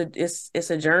 it's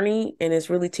a journey, and it's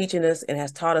really teaching us and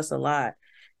has taught us a lot.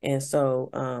 And so,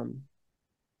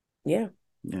 yeah.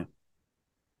 Yeah.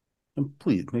 And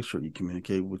please make sure you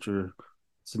communicate with your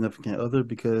significant other,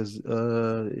 because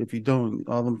if you don't,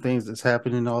 all them things that's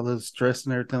happening, all the stress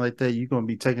and everything like that, you're going to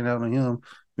be taking out on him,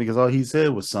 because all he said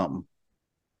was something.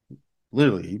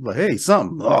 Literally, like, hey,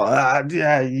 something. Oh,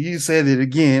 yeah, you said it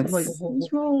again. I'm like,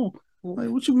 what's wrong? Like,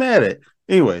 what you mad at?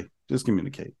 Anyway, just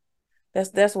communicate.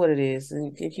 That's what it is.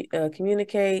 And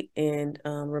communicate and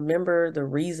remember the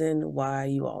reason why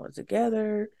you all are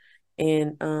together,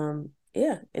 and and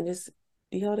just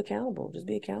be held accountable. Just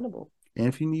be accountable. And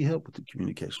if you need help with the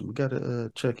communication, we got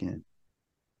to check in.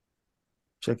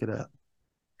 Check it out.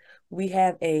 We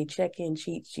have a check-in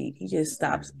cheat sheet. He just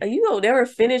stops. You don't never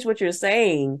finish what you're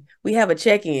saying. We have a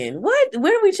check-in. What?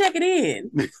 Where are we checking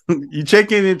in? You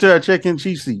check in into our check-in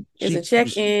cheat sheet. It's a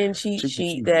check-in cheat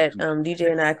sheet that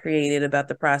DJ and I created about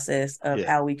the process of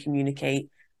how we communicate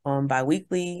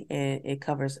bi-weekly, and it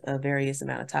covers a various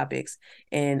amount of topics.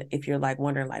 And if you're like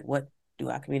wondering, like, what do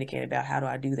I communicate about? How do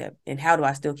I do that? And how do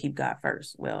I still keep God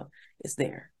first? Well, it's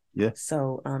there. Yeah.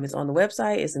 So it's on the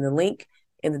website. It's in the link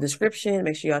in the description.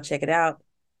 Make sure y'all check it out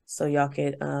so y'all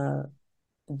can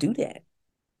do that.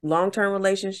 Long-term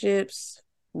relationships,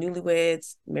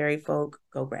 newlyweds, married folk,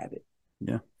 go grab it.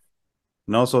 Yeah.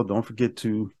 And also don't forget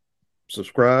to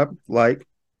subscribe, like,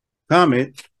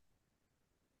 comment,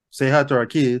 say hi to our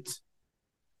kids.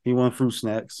 He want fruit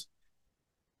snacks.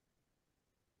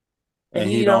 And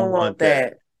he don't want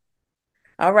that.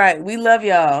 All right. We love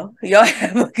y'all. Y'all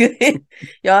have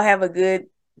a good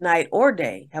night or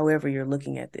day, however you're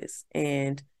looking at this.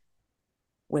 And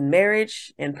when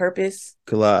marriage and purpose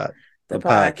collide, the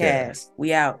podcast.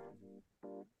 We out.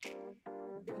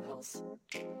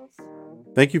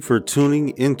 Thank you for tuning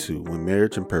into When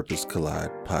Marriage and Purpose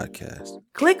Collide podcast.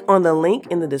 Click on the link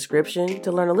in the description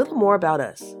to learn a little more about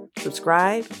us.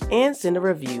 Subscribe and send a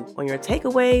review on your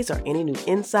takeaways or any new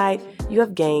insight you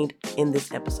have gained in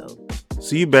this episode.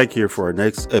 See you back here for our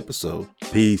next episode.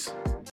 Peace.